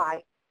 runoff is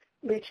high.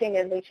 Leaching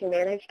and leaching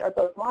managed are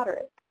both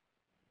moderate.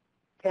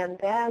 And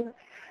then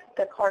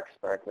the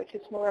Clarksburg, which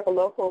is more of a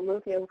local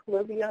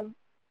alluvium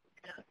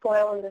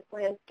soil in this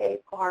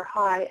landscape, are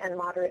high and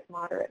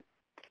moderate.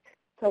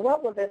 So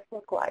what will this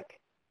look like?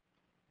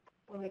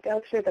 When we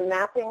go through the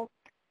mapping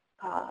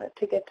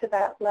to get to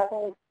that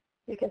level,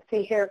 you can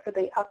see here for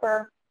the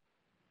upper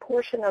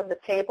portion of the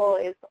table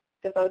is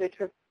devoted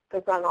to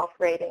the runoff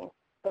rating.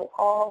 So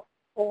all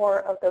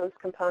 4 of those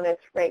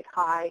components rate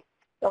high.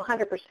 So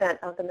 100%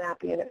 of the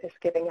map unit is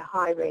giving a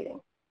high rating.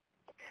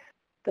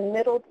 The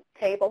middle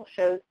table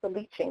shows the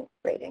leaching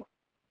rating.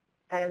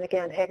 And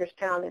again,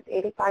 Hagerstown is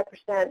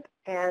 85%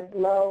 and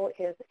low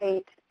is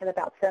 8 and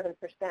about 7%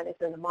 is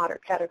in the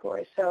moderate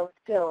category. So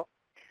still,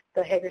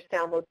 the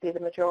Hagerstown would be the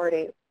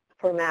majority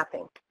for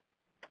mapping.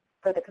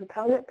 For the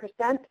component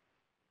percent,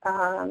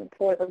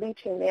 for the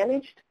leaching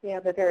managed, we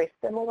have a very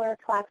similar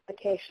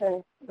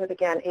classification with,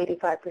 again,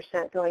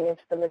 85% going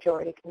into the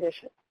majority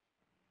condition.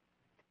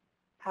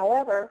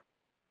 However,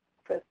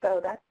 so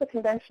that's the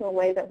conventional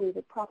way that we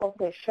would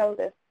probably show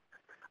this,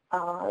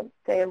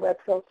 say in web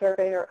field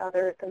survey or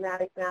other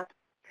thematic maps.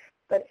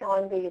 But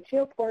on the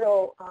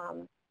Geoportal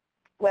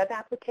web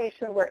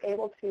application, we're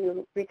able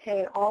to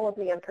retain all of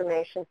the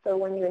information. So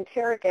when you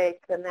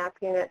interrogate the map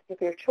unit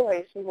of your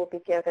choice, you will be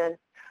given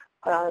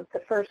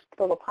the first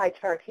little pie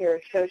chart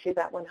here shows you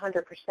that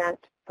 100%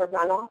 for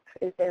runoff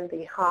is in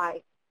the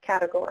high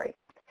category.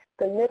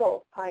 The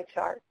middle pie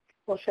chart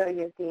will show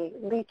you the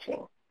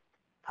leaching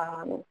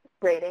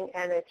rating,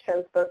 and it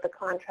shows both the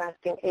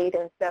contrasting 8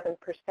 and 7%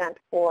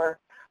 for,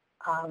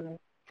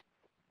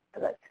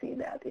 let's see,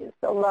 that is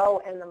the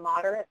low and the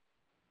moderate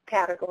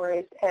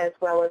categories, as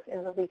well as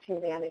in the leaching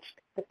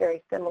managed, a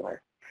very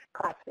similar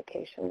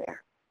classification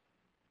there.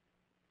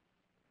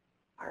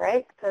 All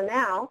right, so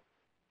now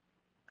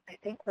I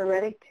think we're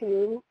ready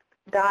to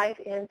dive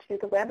into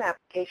the web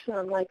application.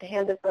 I'd like to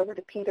hand this over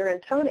to Peter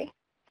and Tony,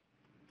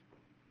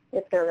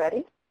 if they're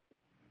ready.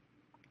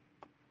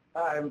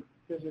 Hi,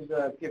 this is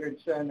Peter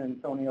Chen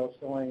and Tony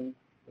O'Shilling.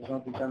 We're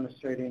going to be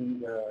demonstrating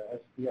the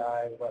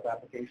SVI web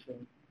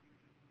application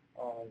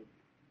on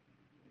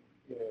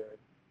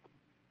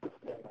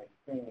my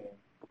screen.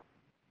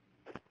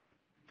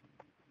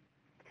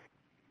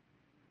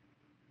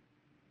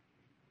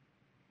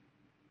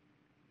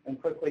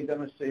 And quickly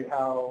demonstrate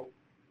how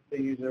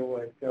the user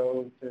would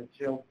go to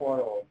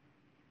Geoportal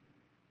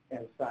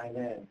and sign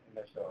in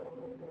initially.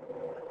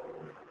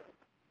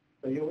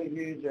 So you will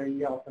use your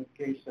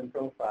e-authentication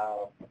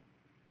profile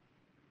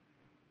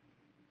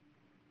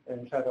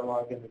and try to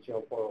log into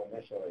Geoportal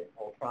initially. It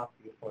will prompt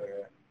you for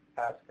your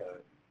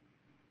passcode.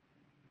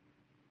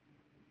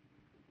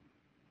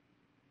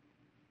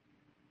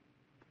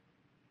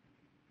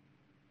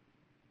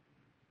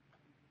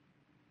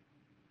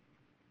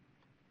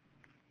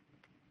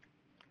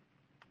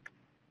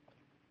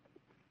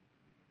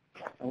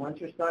 And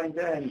once you're signed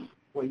in,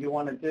 what you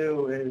want to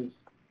do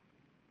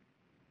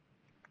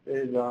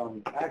is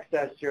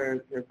access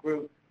your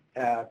group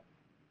tab,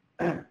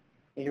 and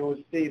you will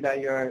see that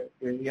you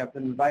have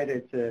been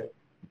invited to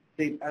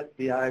SEEP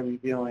SVI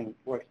Revealing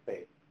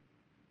Workspace.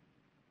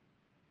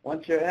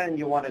 Once you're in,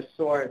 you want to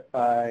sort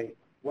by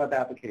web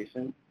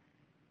application,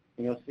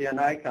 and you'll see an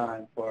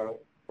icon for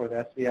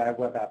the SVI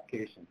web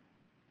application.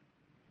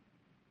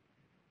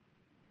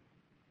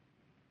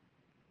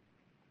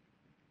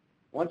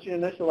 Once you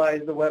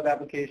initialize the web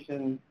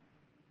application,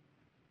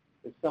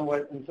 it's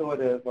somewhat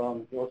intuitive.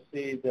 You'll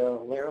see the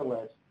layer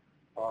list,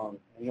 and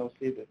you'll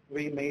see the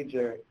 3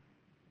 major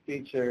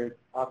featured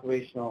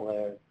operational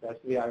layers: the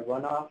SVI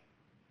runoff,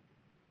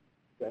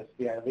 the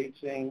SVI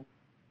leaching,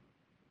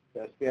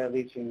 the SVI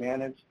leaching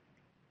managed,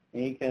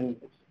 and you can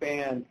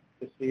expand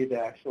to see the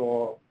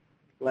actual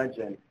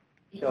legend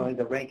showing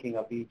the ranking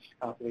of each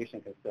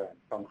conservation concern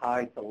from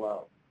high to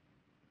low.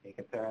 You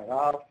can turn it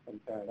off and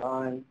turn it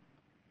on.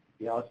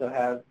 You also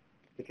have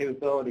the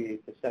capability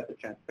to set the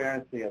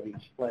transparency of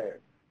each layer.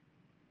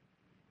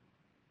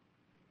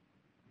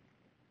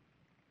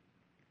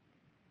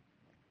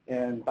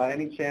 And by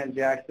any chance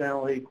you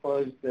accidentally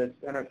close this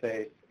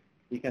interface,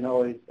 you can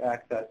always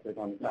access it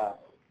on the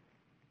top.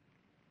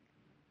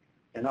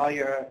 And all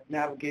your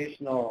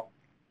navigational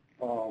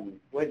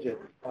widgets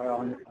are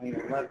on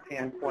your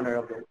left-hand corner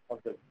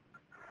of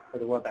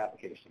the web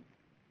application.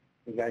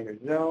 You got your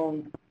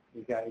zoom,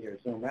 you got your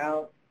zoom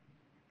out,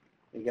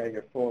 you got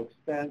your full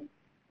extent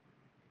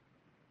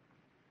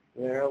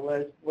layer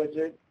list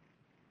widget.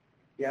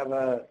 You have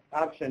an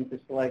option to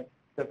select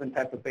different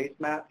types of base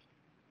maps.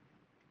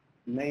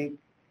 Make,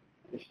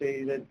 the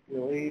shaded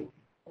relief,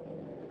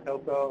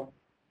 topo.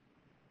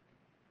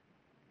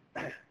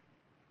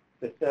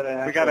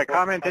 We got a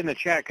comment in the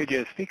chat. Could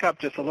you speak up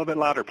just a little bit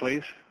louder,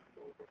 please?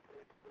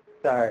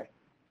 Sorry.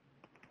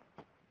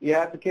 You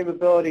have the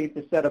capability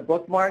to set a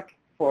bookmark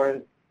for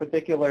a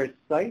particular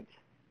site.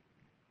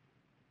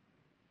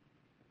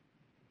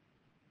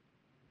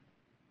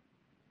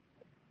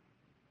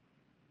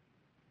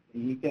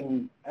 You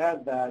can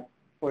add that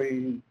for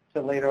you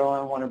to later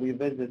on want to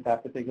revisit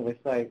that particular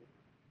site.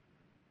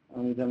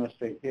 Let me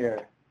demonstrate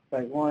here.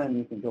 Site 1,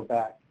 you can go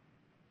back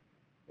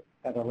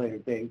at a later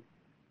date.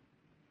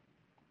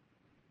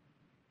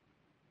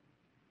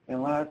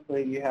 And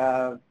lastly, you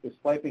have the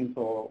swiping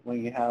tool.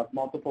 When you have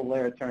multiple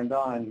layers turned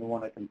on, you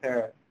want to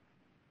compare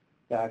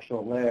the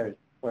actual layers.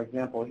 For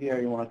example, here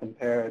you want to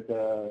compare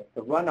the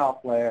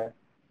runoff layer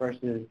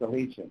versus the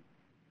leaching.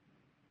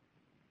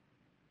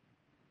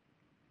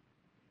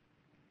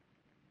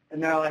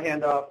 And now I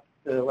hand off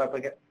the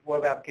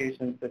web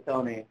application to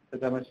Tony to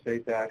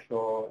demonstrate the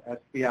actual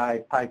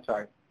SVI pie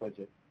chart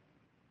widget.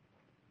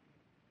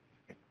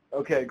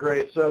 Okay,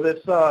 great. So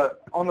this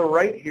on the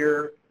right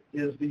here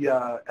is the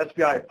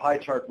SVI pie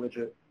chart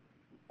widget.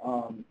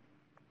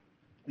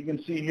 You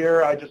can see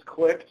here I just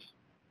clicked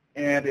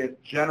and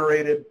it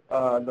generated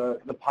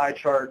the pie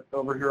chart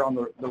over here on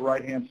the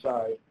right-hand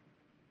side.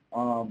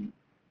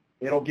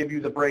 It'll give you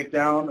the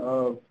breakdown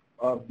of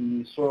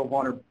the soil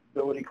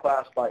vulnerability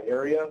class by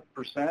area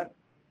percent.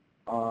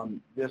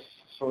 This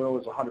soil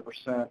is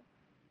 100%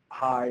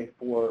 high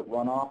for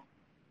runoff.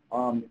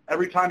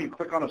 Every time you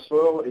click on a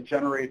soil, it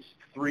generates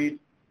three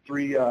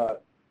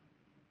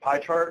pie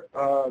chart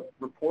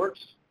reports,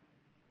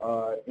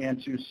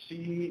 and to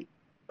see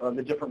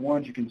the different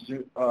ones, you can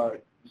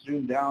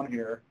zoom down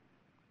here,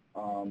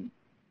 and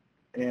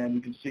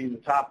you can see the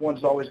top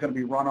one's always going to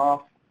be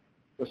runoff,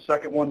 the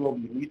second one will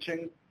be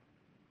leaching,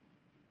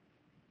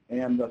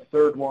 and the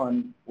third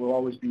one will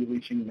always be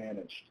leaching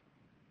managed.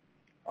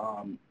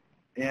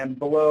 And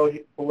below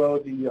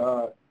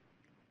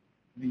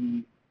the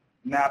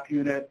map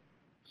unit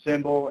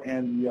symbol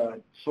and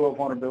the soil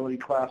vulnerability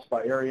class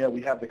by area,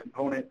 we have the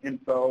component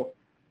info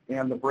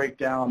and the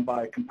breakdown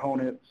by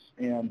components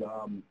and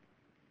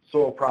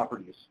soil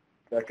properties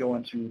that go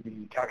into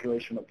the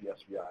calculation of the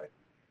SVI.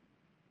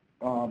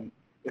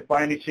 If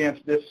by any chance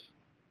this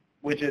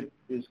widget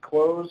is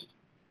closed,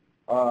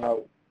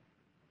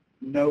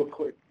 no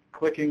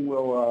clicking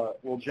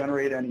will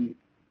generate any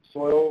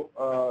soil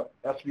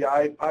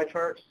SVI pie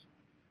charts,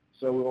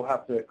 so we will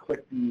have to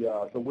click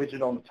the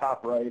widget on the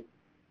top right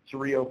to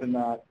reopen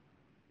that,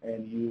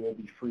 and you will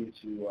be free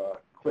to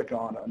click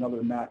on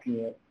another map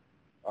unit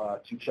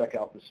to check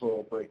out the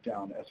soil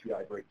breakdown,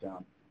 SVI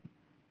breakdown.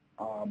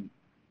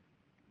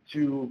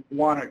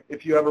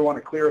 If you ever want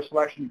to clear a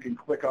selection, you can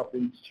click up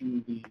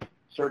into the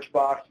search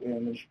box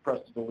and then just press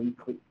the delete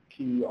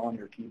key on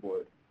your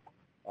keyboard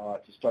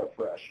to start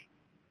fresh.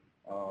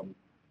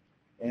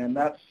 And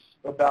that's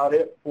about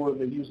it for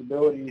the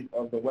usability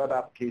of the web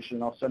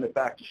application. I'll send it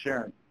back to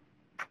Sharon.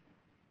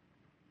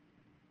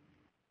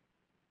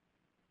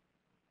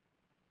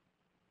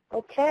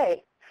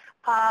 Okay.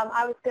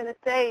 I was going to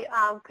say,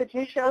 could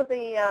you show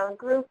the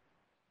group,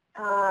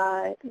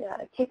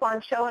 keep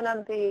on showing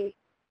them the,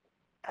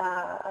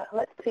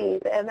 let's see,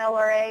 the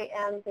MLRA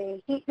and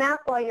the heat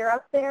map while you're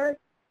up there,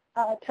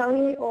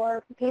 Tony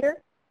or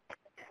Peter?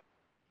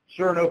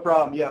 Sure, no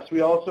problem. Yes, we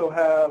also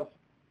have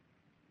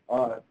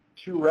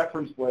two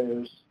reference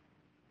layers,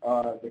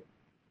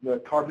 the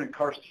carbonate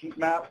karst heat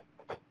map.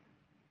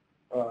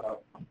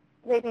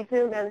 Maybe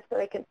zoom in so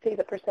they can see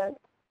the percent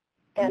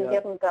and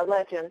give them the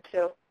legend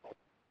too.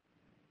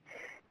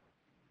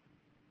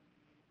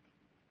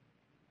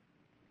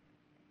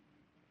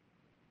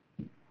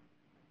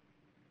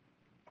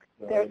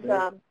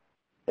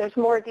 There's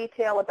more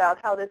detail about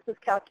how this is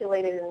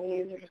calculated in the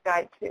user's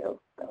guide too.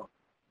 So.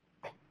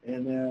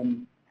 And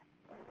then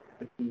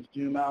if we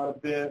zoom out a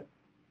bit,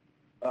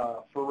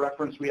 for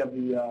reference, we have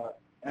the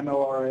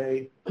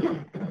MLRA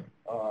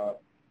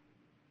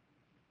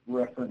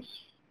reference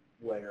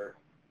layer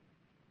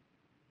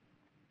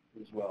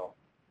as well.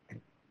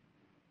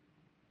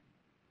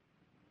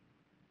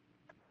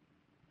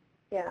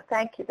 Yeah,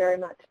 thank you very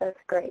much. That's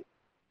great.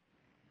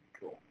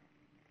 Cool.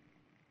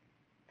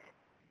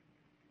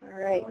 All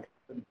right.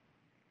 All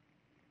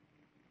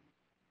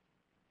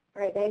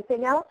right,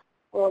 anything else?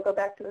 we'll go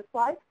back to the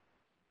slides.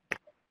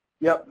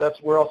 Yep,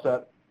 we're all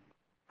set.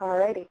 All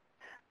righty.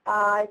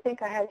 I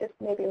think I have just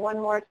maybe one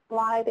more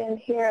slide in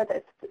here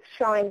that's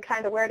showing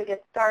kind of where to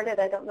get started.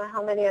 I don't know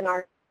how many in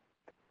our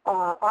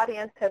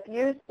audience have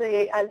used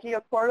the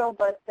Geoportal,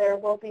 but there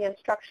will be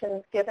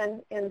instructions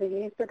given in the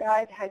user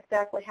guide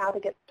exactly how to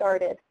get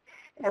started.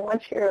 And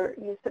once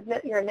you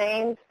submit your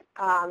names,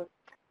 I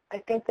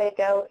think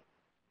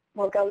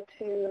will go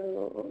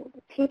to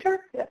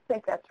Peter. I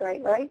think that's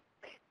right?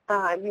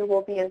 You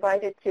will be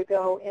invited to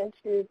go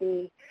into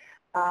the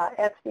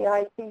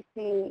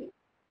SVI-cc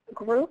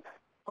group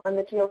on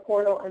the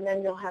Geoportal, and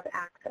then you'll have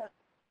access.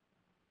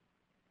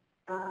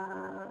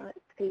 Let's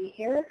see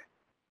here.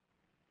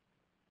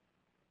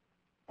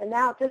 And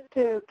now just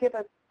to give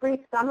a brief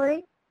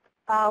summary,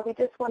 we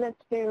just wanted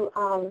to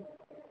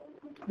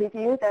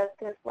review that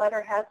this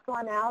letter has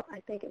gone out. I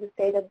think it was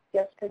dated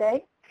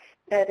yesterday.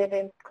 And it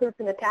includes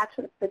an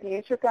attachment for the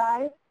user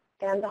guide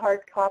and the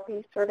hard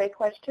copy survey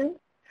questions.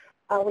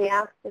 We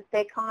asked the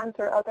state cons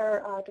or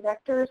other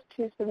directors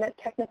to submit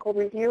technical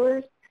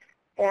reviewers,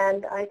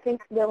 and I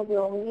think we'll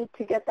need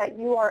to get that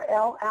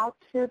URL out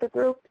to the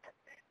groups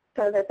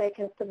so that they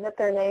can submit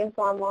their names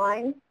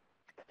online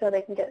so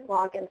they can get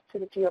logins to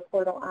the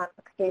Geoportal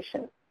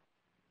application.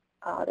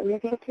 The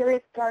review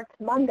period starts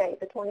Monday,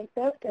 the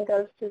 25th, and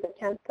goes to the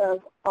 10th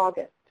of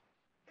August.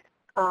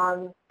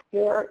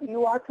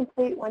 You are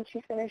complete once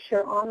you finish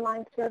your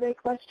online survey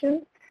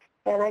questions,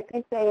 and I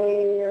think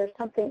there's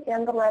something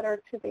in the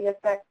letter to the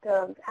effect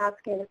of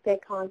asking the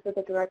state cons or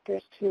the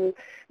directors to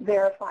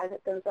verify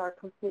that those are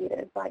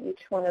completed by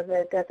each one of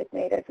the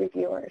designated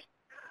reviewers.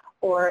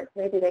 Or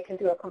maybe they can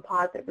do a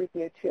composite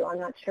review too. I'm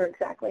not sure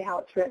exactly how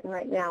it's written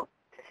right now.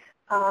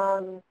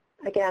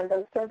 Again,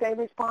 those survey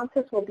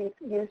responses will be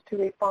used to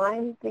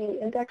refine the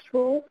index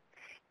rules.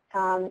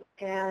 Let's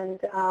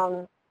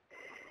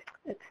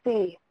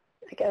see.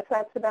 I guess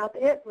that's about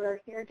it. We're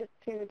here just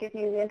to give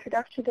you the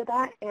introduction to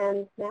that,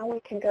 and now we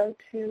can go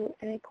to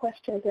any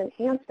questions and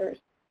answers.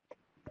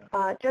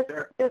 Just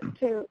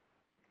to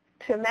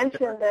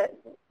mention that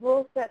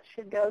rules that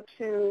should go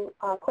to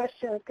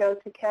questions go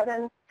to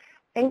Kevin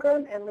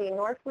Ingram and Lee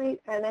Northfleet,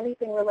 and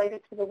anything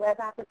related to the web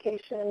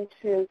application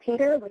to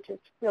Peter, which is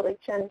really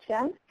Chen,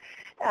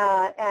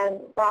 and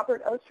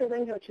Robert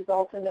Osterling, which is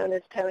also known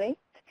as Tony,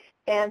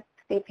 and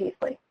Steve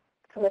Peasley.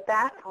 So with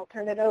that, I'll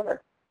turn it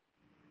over.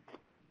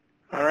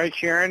 All right,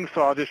 Sharon,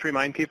 so I'll just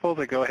remind people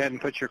to go ahead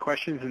and put your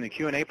questions in the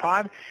Q&A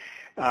pod,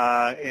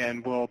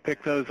 and we'll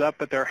pick those up.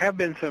 But there have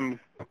been some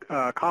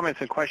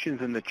comments and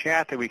questions in the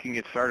chat that we can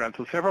get started on.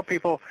 So several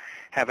people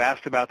have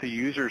asked about the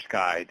user's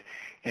guide.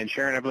 And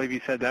Sharon, I believe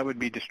you said that would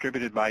be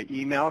distributed by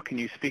email. Can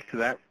you speak to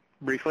that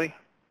briefly?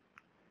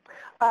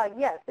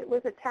 Yes, it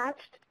was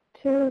attached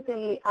to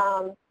the,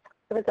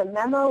 it was a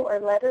memo or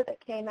letter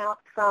that came out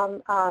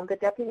from the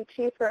Deputy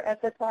Chief for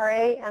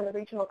SSRA and the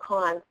regional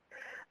cons.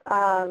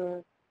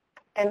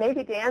 And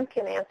maybe Dan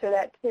can answer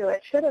that too.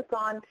 It should have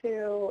gone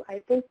to, I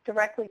think,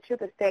 directly to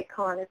the state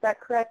con. Is that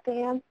correct,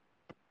 Dan?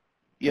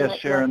 Yes,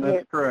 Sharon,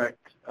 that's correct.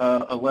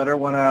 A letter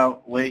went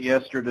out late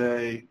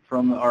yesterday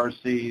from the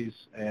RCs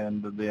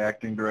and the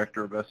acting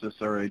director of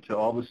SSRA to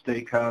all the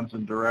state cons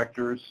and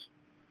directors.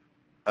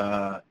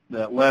 That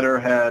letter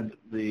had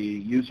the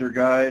user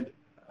guide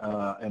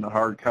and a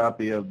hard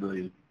copy of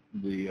the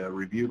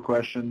review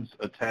questions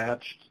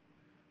attached.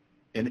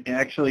 And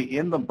actually,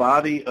 in the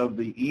body of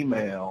the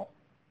email,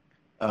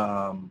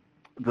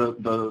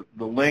 the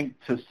link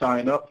to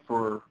sign up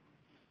for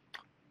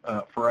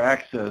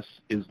access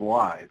is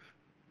live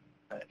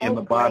in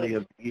the body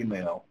of the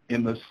email.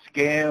 In the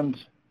scanned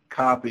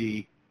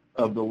copy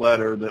of the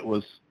letter that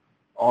was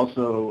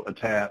also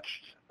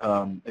attached,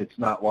 it's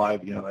not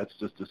live, that's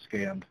just a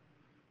scanned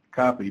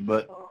copy.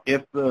 But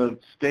if the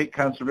state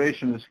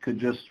conservationists could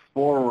just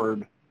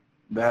forward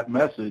that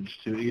message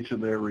to each of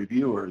their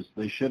reviewers,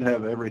 they should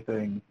have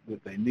everything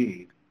that they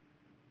need.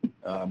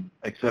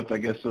 Except, I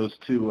guess, those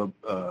two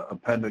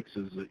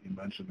appendixes that you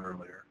mentioned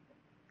earlier.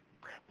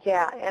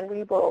 Yeah, and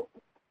we will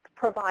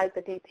provide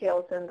the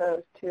details in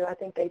those too. I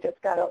think they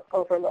just got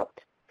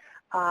overlooked.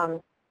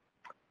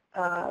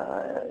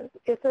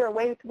 Is there a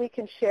way we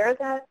can share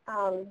that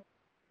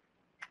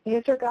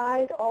user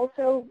guide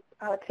also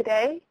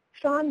today,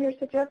 Sean, you're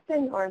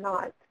suggesting, or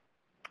not?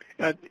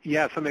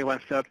 Yeah, somebody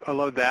wants to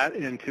upload that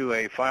into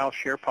a file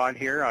share pod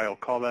here. I'll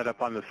call that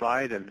up on the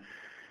side, and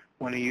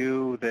one of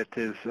you that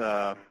is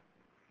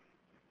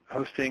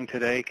hosting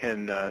today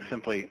can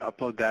simply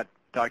upload that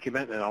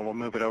document, and I will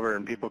move it over,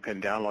 and people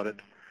can download it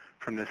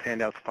from this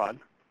handouts pod.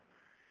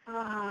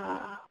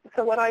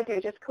 So what do I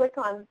do? Just click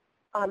on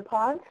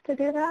pods to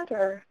do that,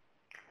 or?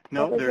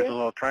 No, there's a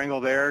little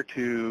triangle there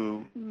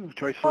to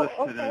choice list,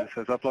 and then it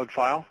says upload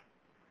file.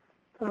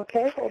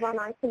 Okay, hold on,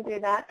 I can do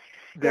that.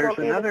 There's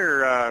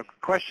another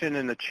question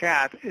in the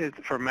chat. It's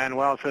from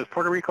Manuel. It says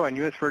Puerto Rico and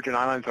U.S. Virgin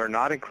Islands are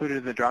not included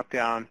in the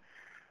drop-down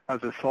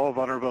of the Soil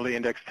Vulnerability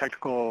Index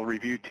Technical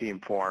Review Team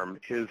form.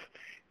 Is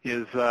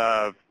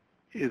there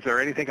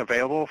anything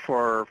available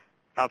for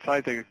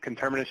outside the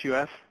conterminous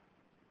U.S.?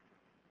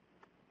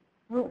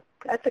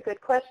 That's a good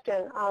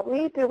question.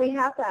 Lee, do we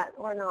have that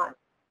or not?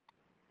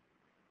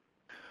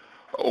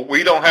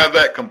 We don't have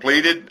that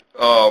completed.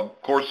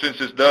 Of course, since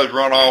this does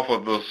run off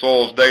of the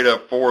soils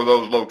data for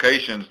those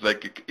locations, they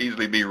could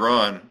easily be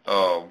run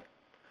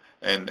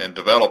and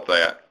develop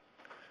that.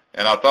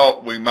 And I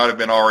thought we might have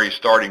been already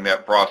starting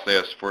that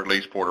process for at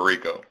least Puerto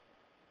Rico.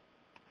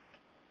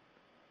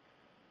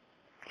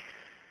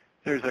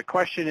 There's a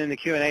question in the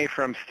Q&A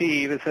from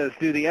Steve. It says,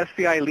 do the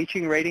SVI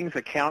leaching ratings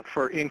account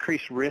for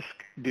increased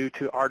risk due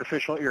to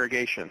artificial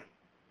irrigation?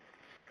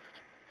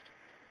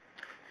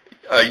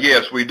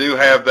 Yes, we do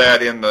have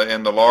that in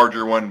the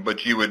larger one,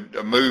 but you would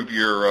move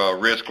your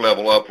risk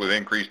level up with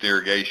increased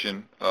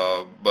irrigation,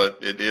 but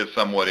it is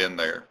somewhat in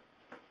there.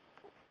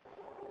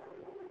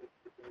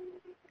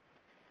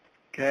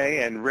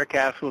 Okay, and Rick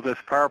asked, will this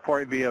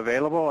PowerPoint be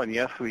available? And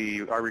yes,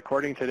 we are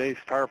recording today's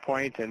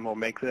PowerPoint, and we'll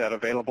make that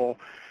available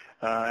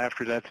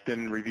after that's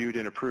been reviewed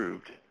and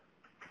approved.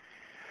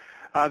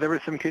 There was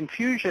some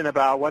confusion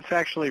about what's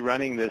actually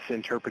running this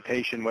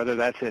interpretation, whether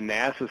that's in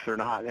NRCS or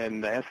not.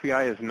 And the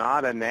SVI is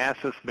not a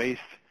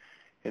NRCS-based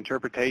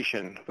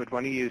interpretation. But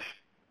why don't you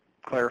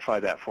clarify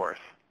that for us?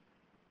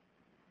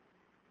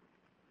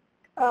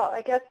 Oh,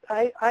 I guess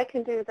I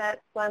can do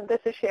that one. This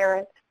is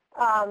Sharon.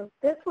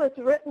 This was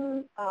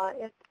written,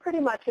 it's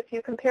pretty much, if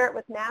you compare it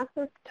with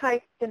NRCS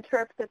type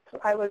interprets,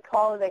 I would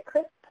call it a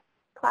CRISP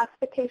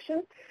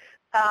classification.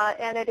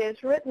 And it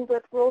is written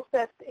with rule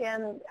sets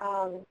in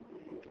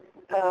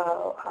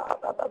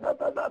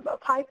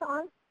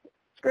Python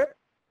script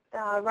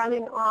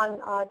running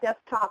on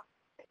desktop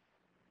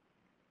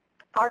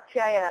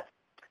ArcGIS.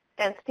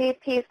 And Steve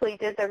Peasley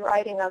did the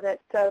writing of it.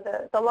 So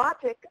the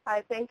logic,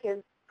 I think,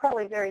 is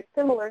probably very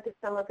similar to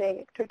some of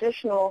the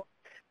traditional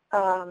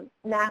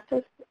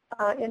NRCS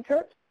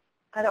interps.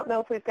 I don't know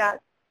if we've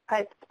got,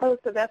 I suppose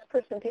the best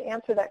person to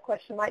answer that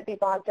question might be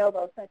Bob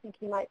Dobos. I think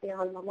he might be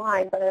on the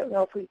line, but I don't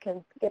know if we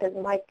can get his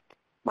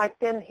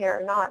mic'd in here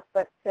or not.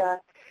 But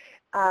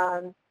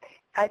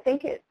I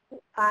think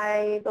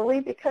I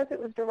believe because it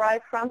was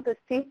derived from the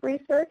SEEP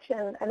research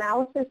and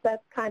analysis,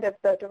 that's kind of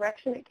the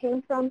direction it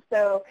came from.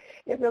 So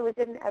it really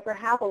didn't ever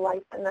have a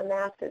life in the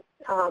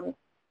NRCS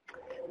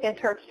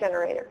interps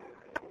generator.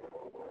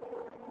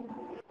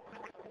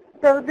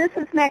 So this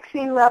is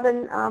Maxine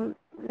Levin,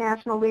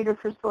 National Leader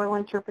for Soil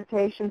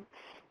Interpretation,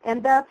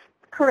 and that's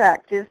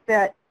correct, is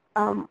that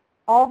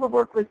all the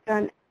work was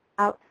done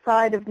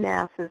outside of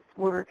NRCS,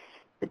 where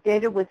the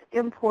data was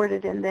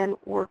imported and then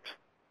worked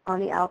on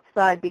the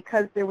outside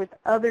because there was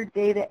other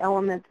data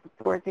elements,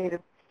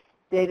 authoritative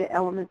data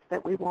elements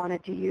that we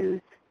wanted to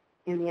use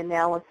in the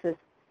analysis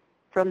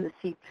from the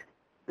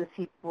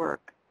SEEP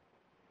work.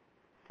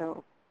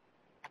 So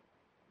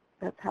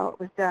that's how it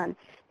was done.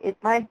 It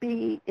might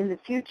be in the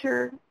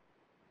future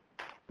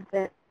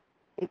that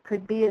it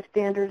could be a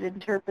standard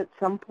interp at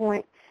some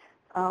point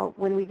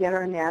when we get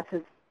our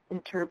NRCS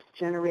interps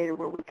generator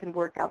where we can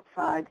work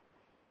outside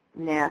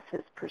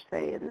NRCS per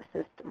se in the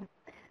system.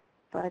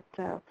 But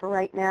for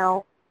right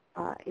now,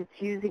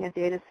 it's using a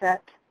data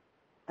set,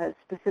 a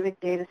specific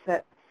data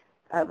set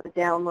of a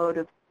download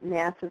of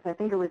NRCS. I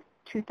think it was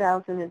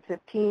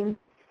 2015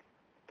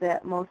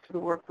 that most of the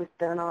work was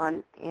done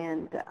on,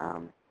 and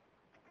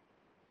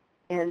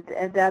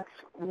that's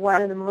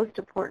one of the most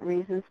important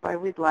reasons why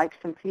we'd like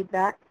some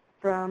feedback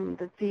from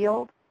the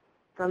field,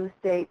 from the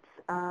states,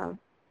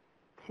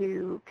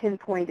 to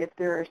pinpoint if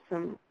there are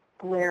some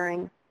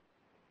glaring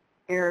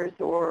errors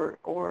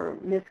or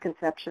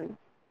misconceptions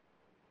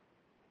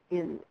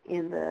in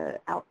the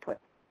output.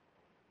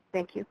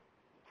 Thank you.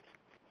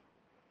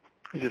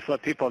 Just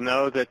let people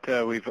know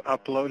that we've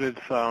uploaded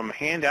some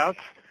handouts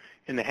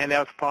in the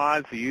handouts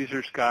pods, the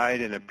user's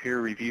guide, and a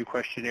peer review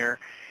questionnaire.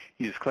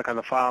 You just click on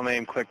the file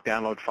name, click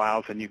download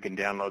files, and you can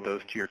download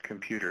those to your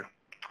computer.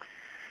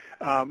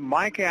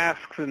 Mike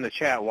asks in the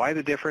chat, why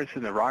the difference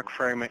in the rock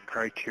fragment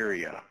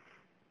criteria?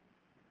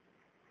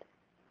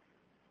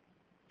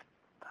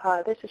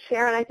 This is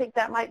Sharon. I think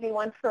that might be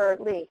one for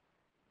Lee.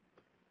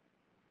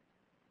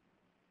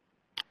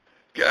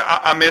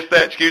 I missed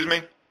that, excuse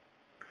me?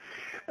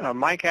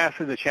 Mike asked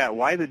in the chat,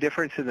 why the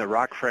difference in the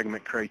rock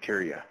fragment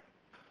criteria?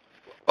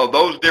 Oh,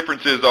 those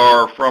differences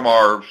are from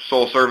our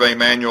soil survey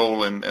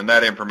manual and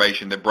that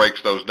information that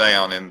breaks those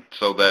down, and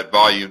so that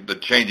volume, the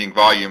changing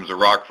volumes of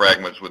rock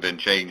fragments would then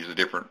change the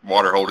different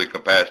water holding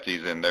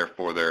capacities and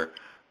therefore their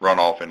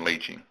runoff and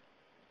leaching.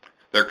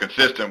 They're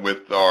consistent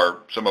with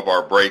some of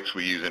our breaks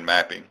we use in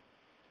mapping.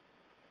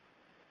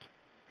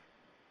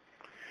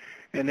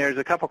 And there's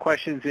a couple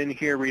questions in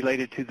here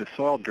related to the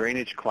soil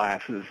drainage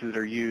classes that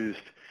are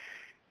used.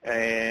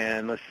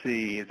 And let's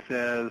see, it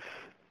says,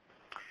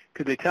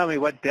 could they tell me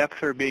what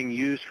depths are being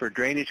used for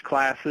drainage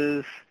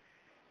classes?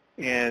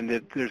 And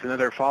there's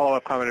another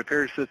follow-up comment. It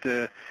appears that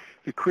the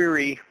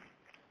query,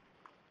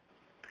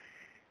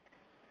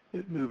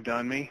 it moved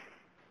on me.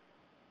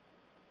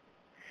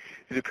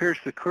 It appears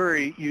the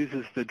query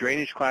uses the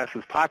drainage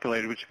classes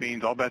populated, which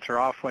means all bets are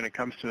off when it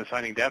comes to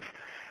assigning depth.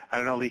 I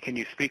don't know, Lee, can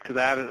you speak to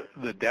that,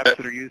 the depths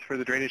that are used for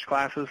the drainage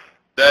classes?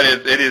 That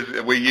is, it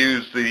is. We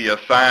use the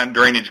assigned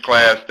drainage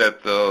class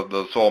that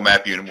the soil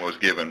map unit was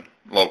given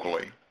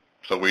locally.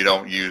 So we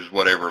don't use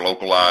whatever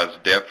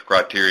localized depth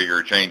criteria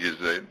or changes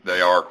that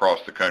they are across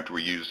the country.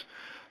 We use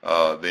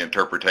the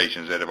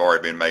interpretations that have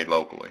already been made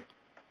locally.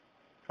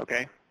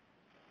 Okay.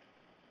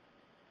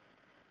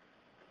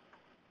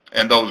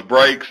 And those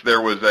breaks,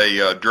 there was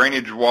a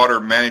drainage water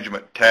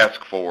management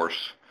task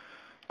force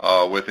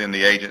within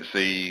the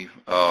agency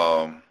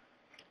a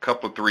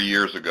couple of 3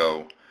 years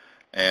ago.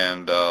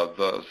 And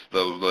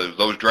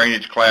those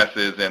drainage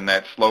classes and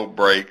that slope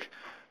break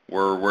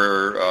were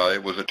where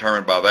it was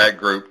determined by that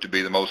group to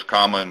be the most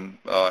common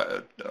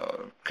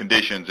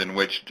conditions in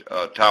which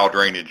tile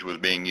drainage was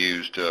being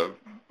used to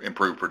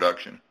improve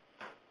production.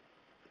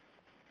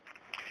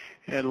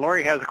 And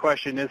Lori has a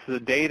question. Is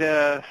the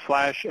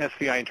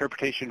data/SVI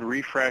interpretation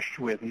refreshed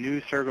with new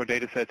SSURGO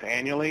data sets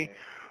annually,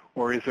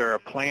 or is there a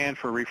plan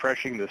for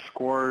refreshing the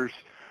scores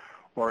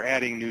or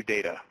adding new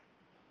data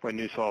when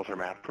new soils are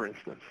mapped, for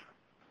instance?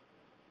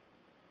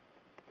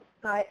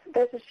 Hi,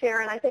 this is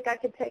Sharon. I think I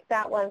could take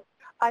that one.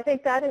 I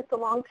think that is the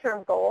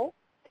long-term goal,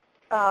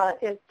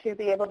 is to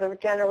be able to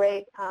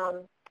generate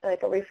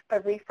like a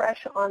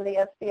refresh on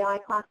the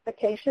SVI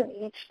classification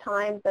each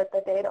time that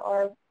the data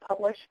are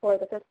published for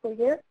the fiscal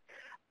year.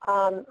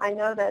 I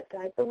know that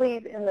I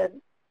believe in the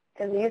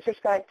user's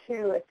guide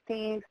too,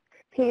 Steve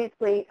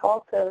Peasley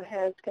also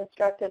has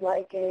constructed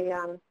like a,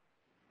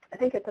 I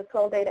think it's a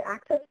soil data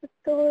access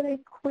facility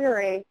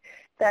query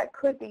that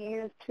could be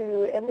used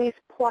to at least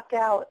pluck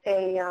out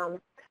a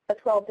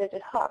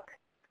 12-digit HUC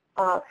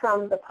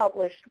from the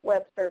published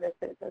web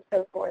services and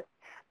so forth.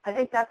 I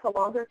think that's a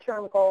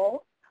longer-term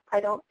goal.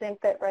 I don't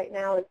think that right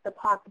now is the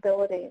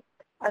possibility.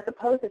 I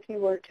suppose if you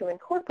were to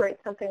incorporate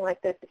something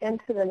like this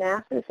into the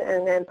NASAs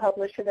and then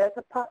publish it as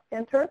a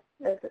interest,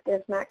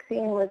 as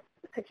Maxine was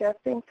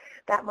suggesting,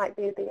 that might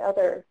be the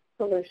other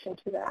solution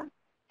to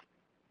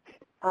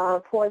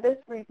that. For this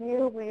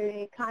review,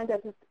 we kind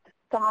of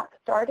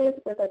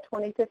started with a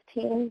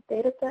 2015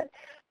 data set,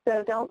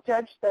 so don't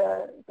judge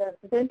the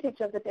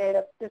vintage of the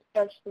data, just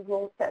judge the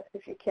rule sets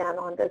if you can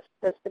on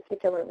this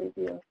particular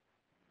review.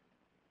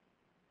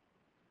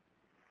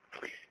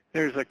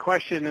 There's a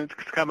question that's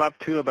come up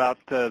too about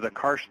the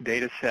karst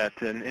data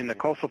set. And in the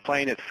coastal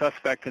plain, it's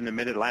suspect in the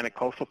mid-Atlantic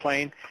coastal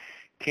plain.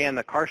 Can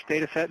the karst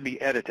data set be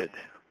edited?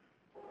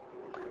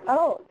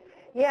 Oh,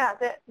 yeah.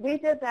 We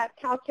did that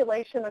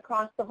calculation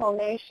across the whole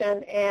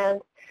nation,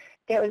 and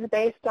it was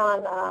based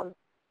on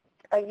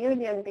a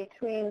union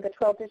between the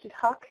 12-digit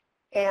HUC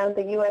and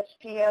the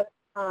USGS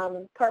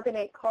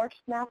carbonate karst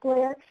map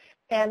layer.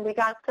 And we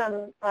got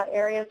some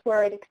areas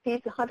where it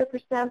exceeds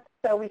 100%,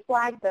 so we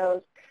flagged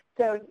those.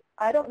 So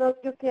I don't know if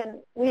you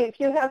can, if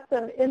you have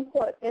some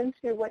input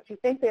into what you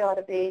think they ought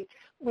to be,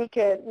 we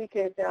could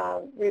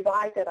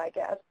revise it, I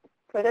guess.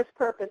 For this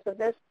purpose of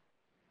this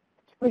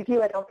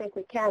review, I don't think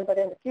we can, but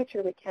in the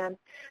future we can.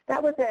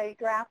 That was a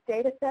draft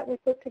data set we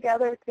put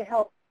together to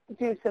help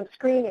do some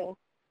screening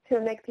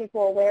to make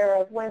people aware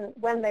of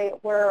when they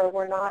were or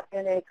were not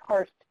in a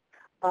karst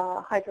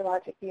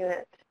hydrologic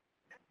unit.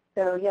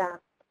 So yeah,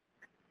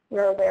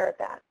 we're aware of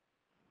that.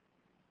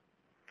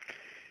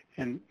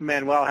 And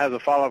Manuel has a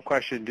follow-up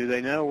question. Do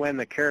they know when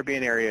the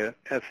Caribbean area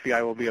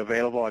SVI will be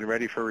available and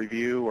ready for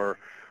review, or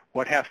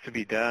what has to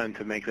be done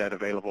to make that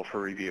available for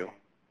review?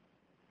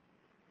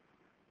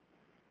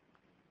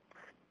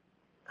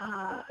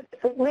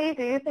 Lee,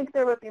 do you think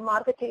there would be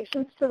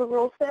modifications to the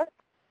rule set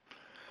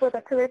for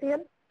the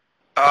Caribbean?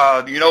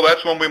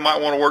 That's one we might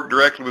want to work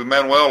directly with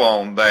Manuel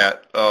on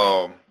that.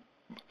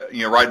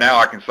 Right now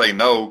I can say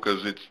no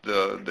because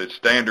it's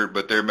standard,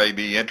 but there may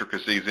be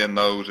intricacies in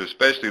those,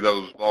 especially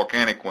those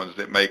volcanic ones,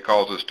 that may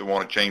cause us to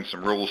want to change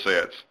some rule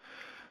sets.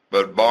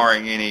 But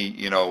barring any,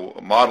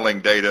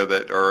 modeling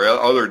data or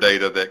other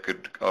data that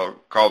could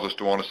cause us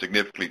to want to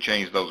significantly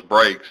change those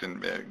breaks,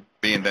 and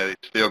being that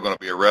it's still going to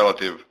be a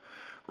relative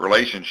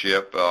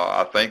relationship,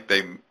 I think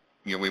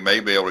we may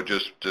be able to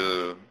just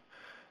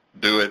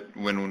do it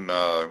when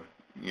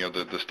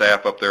the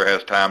staff up there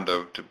has time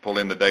to pull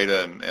in the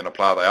data and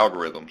apply the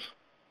algorithms.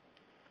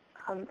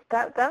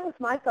 That was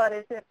my thought,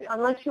 is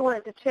unless you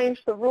wanted to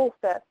change the rule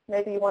set,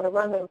 maybe you want to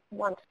run them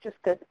once just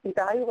to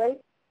evaluate,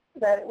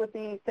 that it would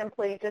be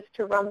simply just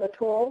to run the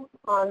tool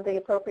on the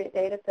appropriate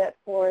data set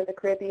for the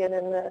Caribbean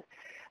and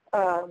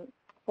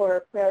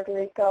for Puerto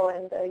Rico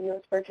and the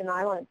U.S. Virgin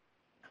Islands.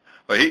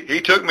 Well,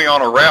 he took me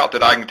on a route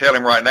that I can tell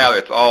him right now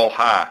that's all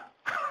high.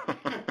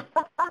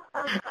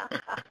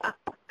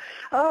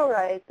 All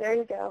right, there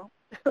you go.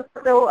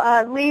 So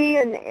Lee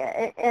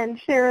and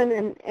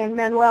Sharon and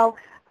Manuel,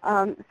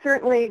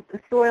 certainly the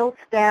soil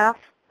staff,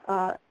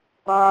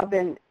 Bob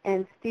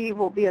and Steve,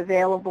 will be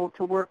available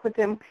to work with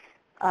them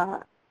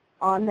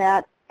on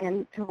that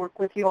and to work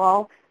with you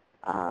all.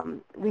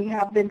 We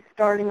have been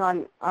starting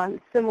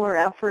on similar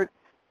efforts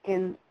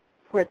in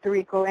Puerto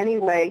Rico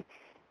anyway,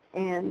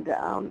 and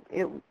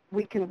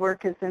we can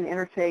work as an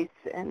interface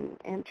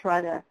and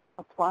try to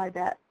apply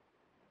that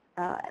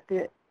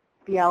the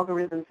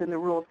algorithms and the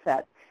rule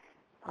set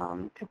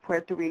to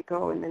Puerto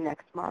Rico in the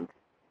next month.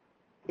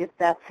 if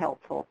that's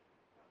helpful.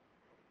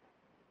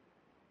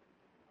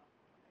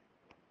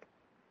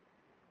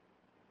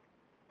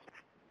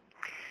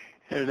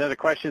 There's other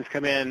questions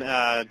come in.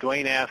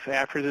 Dwayne asks,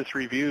 after this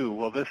review,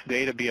 will this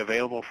data be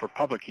available for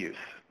public use?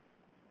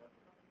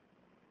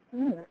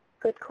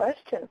 Good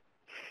question.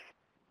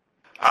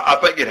 I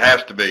think it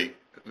has to be,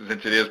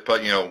 since it is,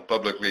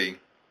 publicly,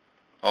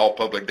 all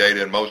public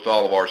data, and most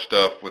all of our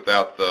stuff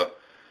without the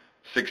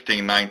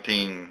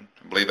 1619,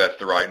 I believe that's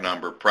the right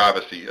number,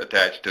 privacy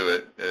attached to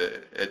it.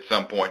 At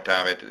some point in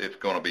time, it's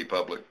going to be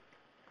public.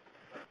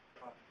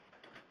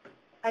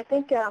 I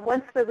think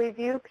once the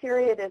review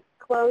period is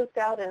closed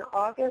out in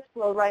August,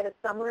 we'll write a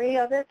summary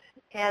of it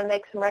and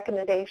make some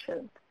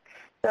recommendations.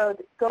 So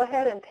go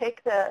ahead and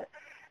take the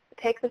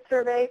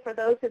survey for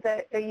those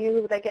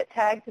that get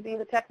tagged to be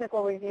the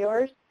technical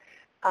reviewers.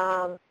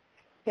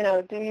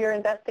 Do your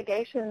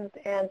investigations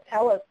and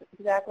tell us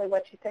exactly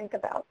what you think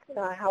about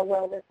how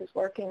well this is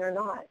working or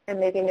not, and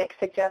maybe make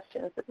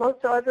suggestions. But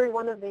most every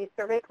one of these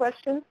survey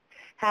questions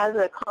has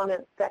a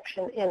comment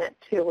section in it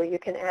too, where you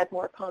can add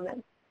more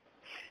comments.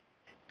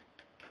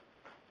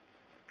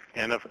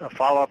 And a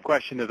follow-up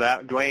question to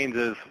that, Dwayne's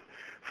is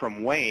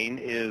from Wayne,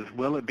 is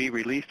will it be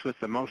released with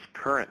the most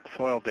current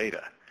soil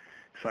data?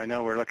 So I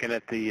know we're looking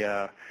at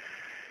the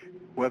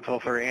Web Soil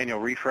Survey annual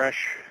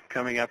refresh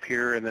coming up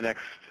here in the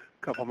next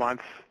couple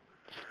months.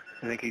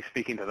 I think he's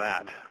speaking to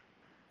that.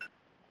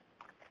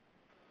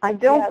 I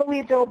don't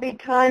believe there'll be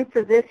time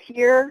for this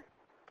year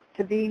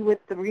to be with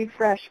the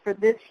refresh for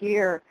this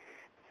year.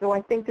 So I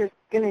think there's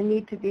going to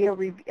need to be a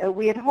review.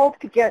 We had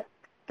hoped to get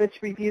this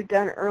review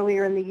done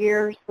earlier in the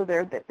year, so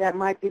that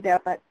might be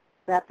that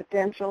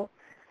potential.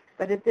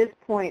 But at this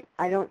point,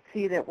 I don't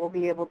see that we'll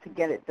be able to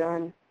get it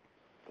done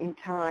in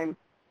time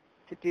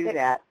to do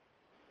that.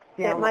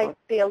 It might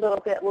be a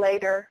little bit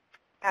later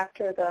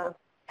after the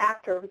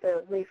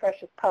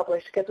refresh is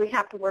published, because we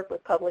have to work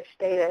with published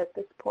data at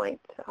this point.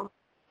 So,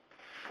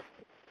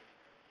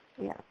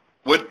 yeah.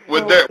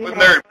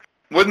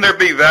 Wouldn't there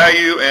be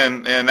value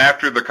and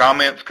after the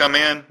comments come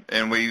in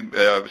and we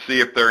see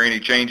if there are any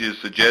changes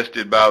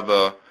suggested by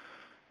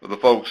the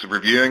folks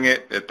reviewing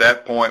it, at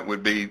that point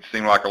would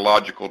seem like a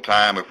logical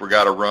time, if we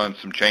got to run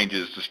some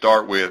changes to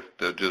start with,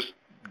 to just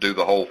do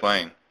the whole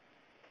thing?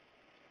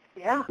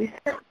 Yeah. We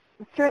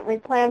certainly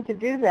plan to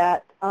do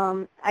that.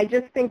 I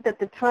just think that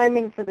the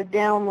timing for the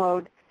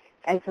download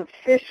as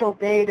official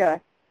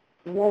data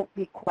won't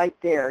be quite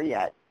there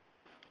yet.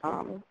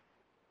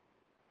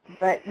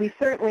 But we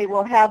certainly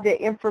will have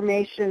the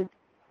information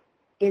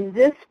in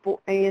this,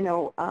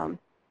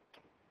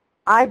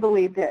 I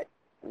believe that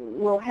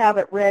we'll have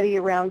it ready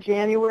around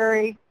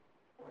January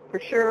for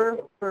sure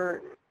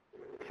for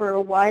a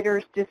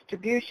wider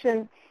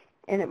distribution,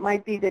 and it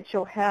might be that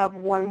you'll have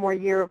one more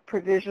year of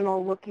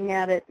provisional looking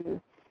at it and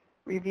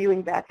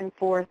reviewing back and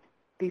forth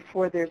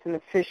before there's an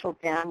official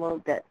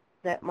download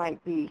that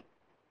might be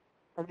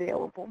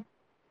available.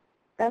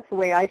 That's the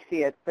way I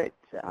see it, but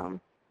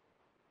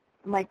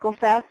might go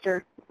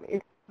faster.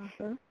 If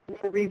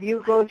the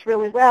review goes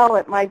really well,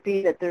 it might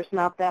be that there's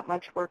not that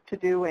much work to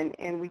do,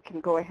 and we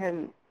can go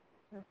ahead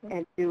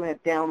and do a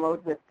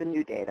download with the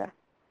new data.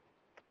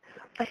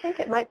 I think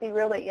it might be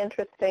really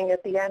interesting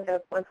at the end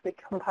of, once we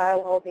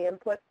compile all the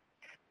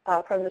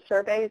inputs from the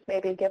surveys,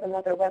 maybe give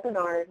another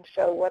webinar and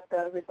show what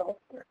the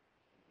results were.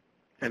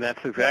 And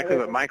that's exactly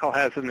what Michael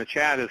has in the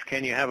chat, is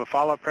can you have a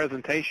follow-up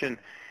presentation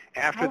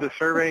after the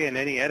survey and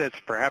any edits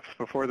perhaps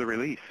before the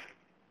release?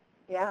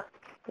 Yeah.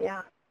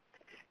 Yeah.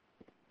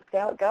 See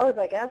how it goes,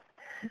 I guess.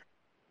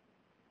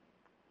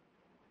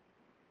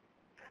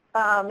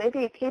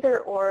 Maybe Peter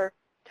or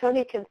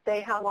Tony can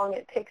say how long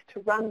it takes to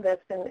run this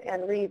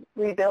and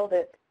rebuild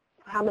it.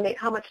 How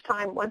much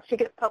time, once you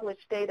get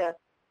published data,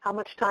 how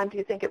much time do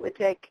you think it would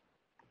take?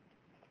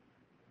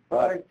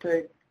 Probably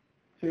take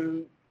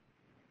 2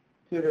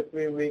 to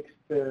 3 weeks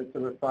to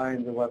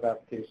refine the web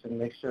application,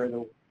 make sure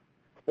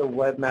the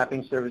web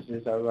mapping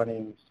services are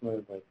running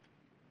smoothly.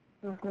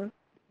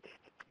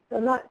 So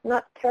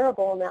not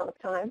terrible amount of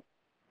time.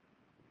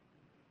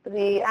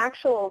 The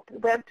actual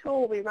web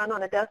tool we run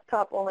on a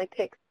desktop only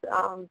takes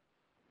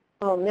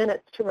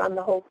minutes to run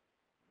the whole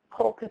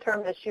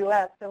Coterminous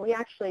US, and we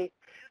actually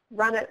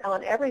run it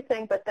on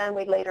everything, but then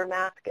we later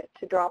mask it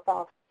to drop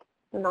off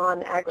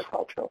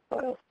non-agricultural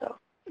soils. So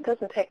it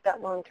doesn't take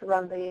that long to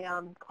run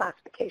the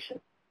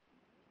classification.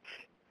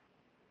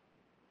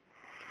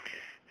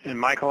 And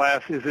Michael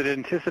asks, is it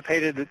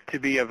anticipated to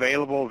be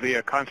available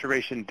via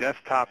Conservation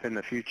Desktop in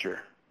the future?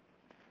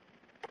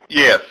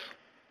 Yes.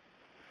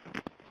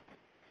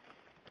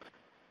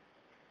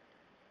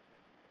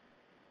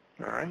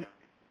 All right.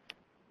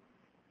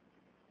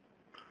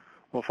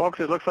 Well, folks,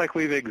 it looks like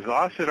we've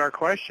exhausted our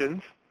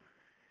questions.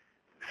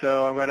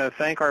 So I'm going to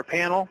thank our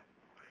panel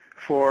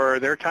for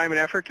their time and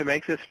effort to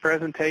make this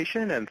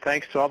presentation, and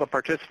thanks to all the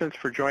participants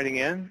for joining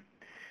in.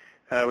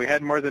 We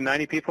had more than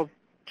 90 people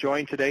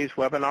join today's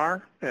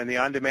webinar, and the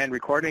on-demand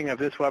recording of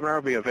this webinar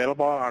will be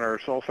available on our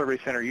Soil Survey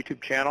Center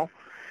YouTube channel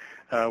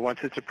once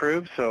it's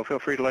approved, so feel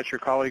free to let your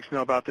colleagues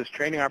know about this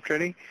training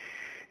opportunity.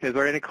 Is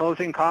there any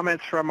closing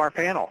comments from our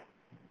panel?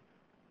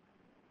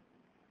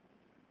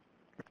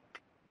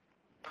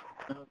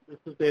 This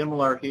is Dan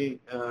Malarkey.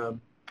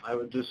 I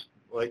would just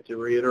like to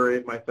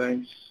reiterate my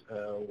thanks.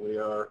 We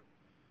are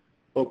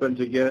hoping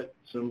to get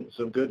some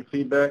good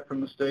feedback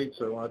from the state.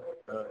 So I want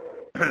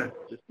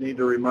just need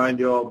to remind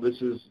you all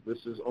this is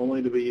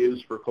only to be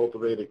used for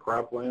cultivated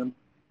cropland,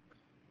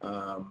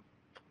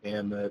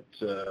 and that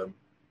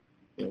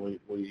you know,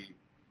 we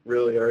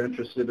really are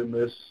interested in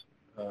this,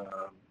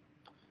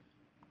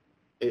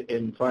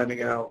 in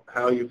finding out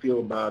how you feel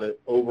about it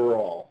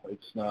overall.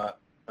 It's not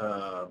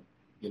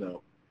you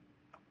know,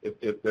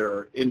 if there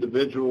are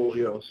individual,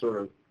 you know, sort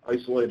of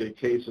isolated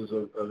cases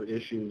of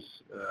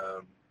issues,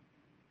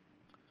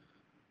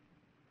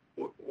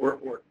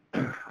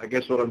 I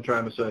guess what I'm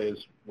trying to say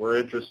is we're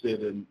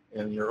interested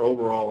in your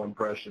overall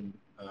impression,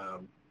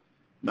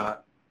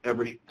 not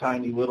every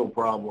tiny little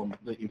problem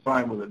that you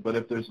find with it, but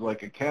if there's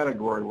like a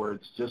category where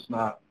it's just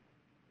not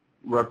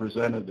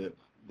representative,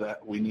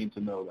 that we need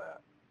to know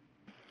that.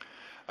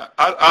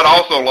 I'd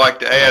also like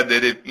to add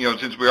that if, you know,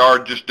 since we are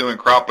just doing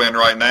cropland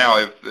right now,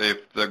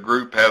 if the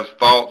group has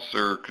thoughts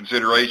or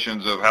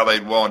considerations of how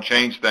they'd want to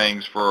change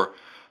things for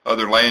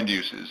other land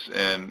uses,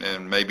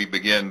 and maybe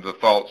begin the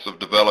thoughts of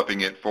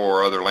developing it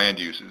for other land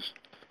uses,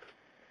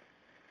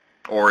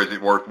 or is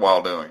it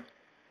worthwhile doing?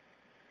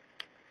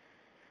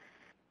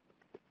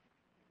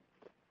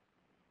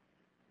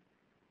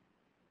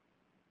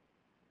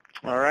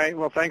 All right.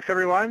 Well, thanks,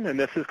 everyone. And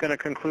this is going to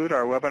conclude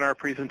our webinar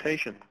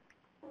presentation.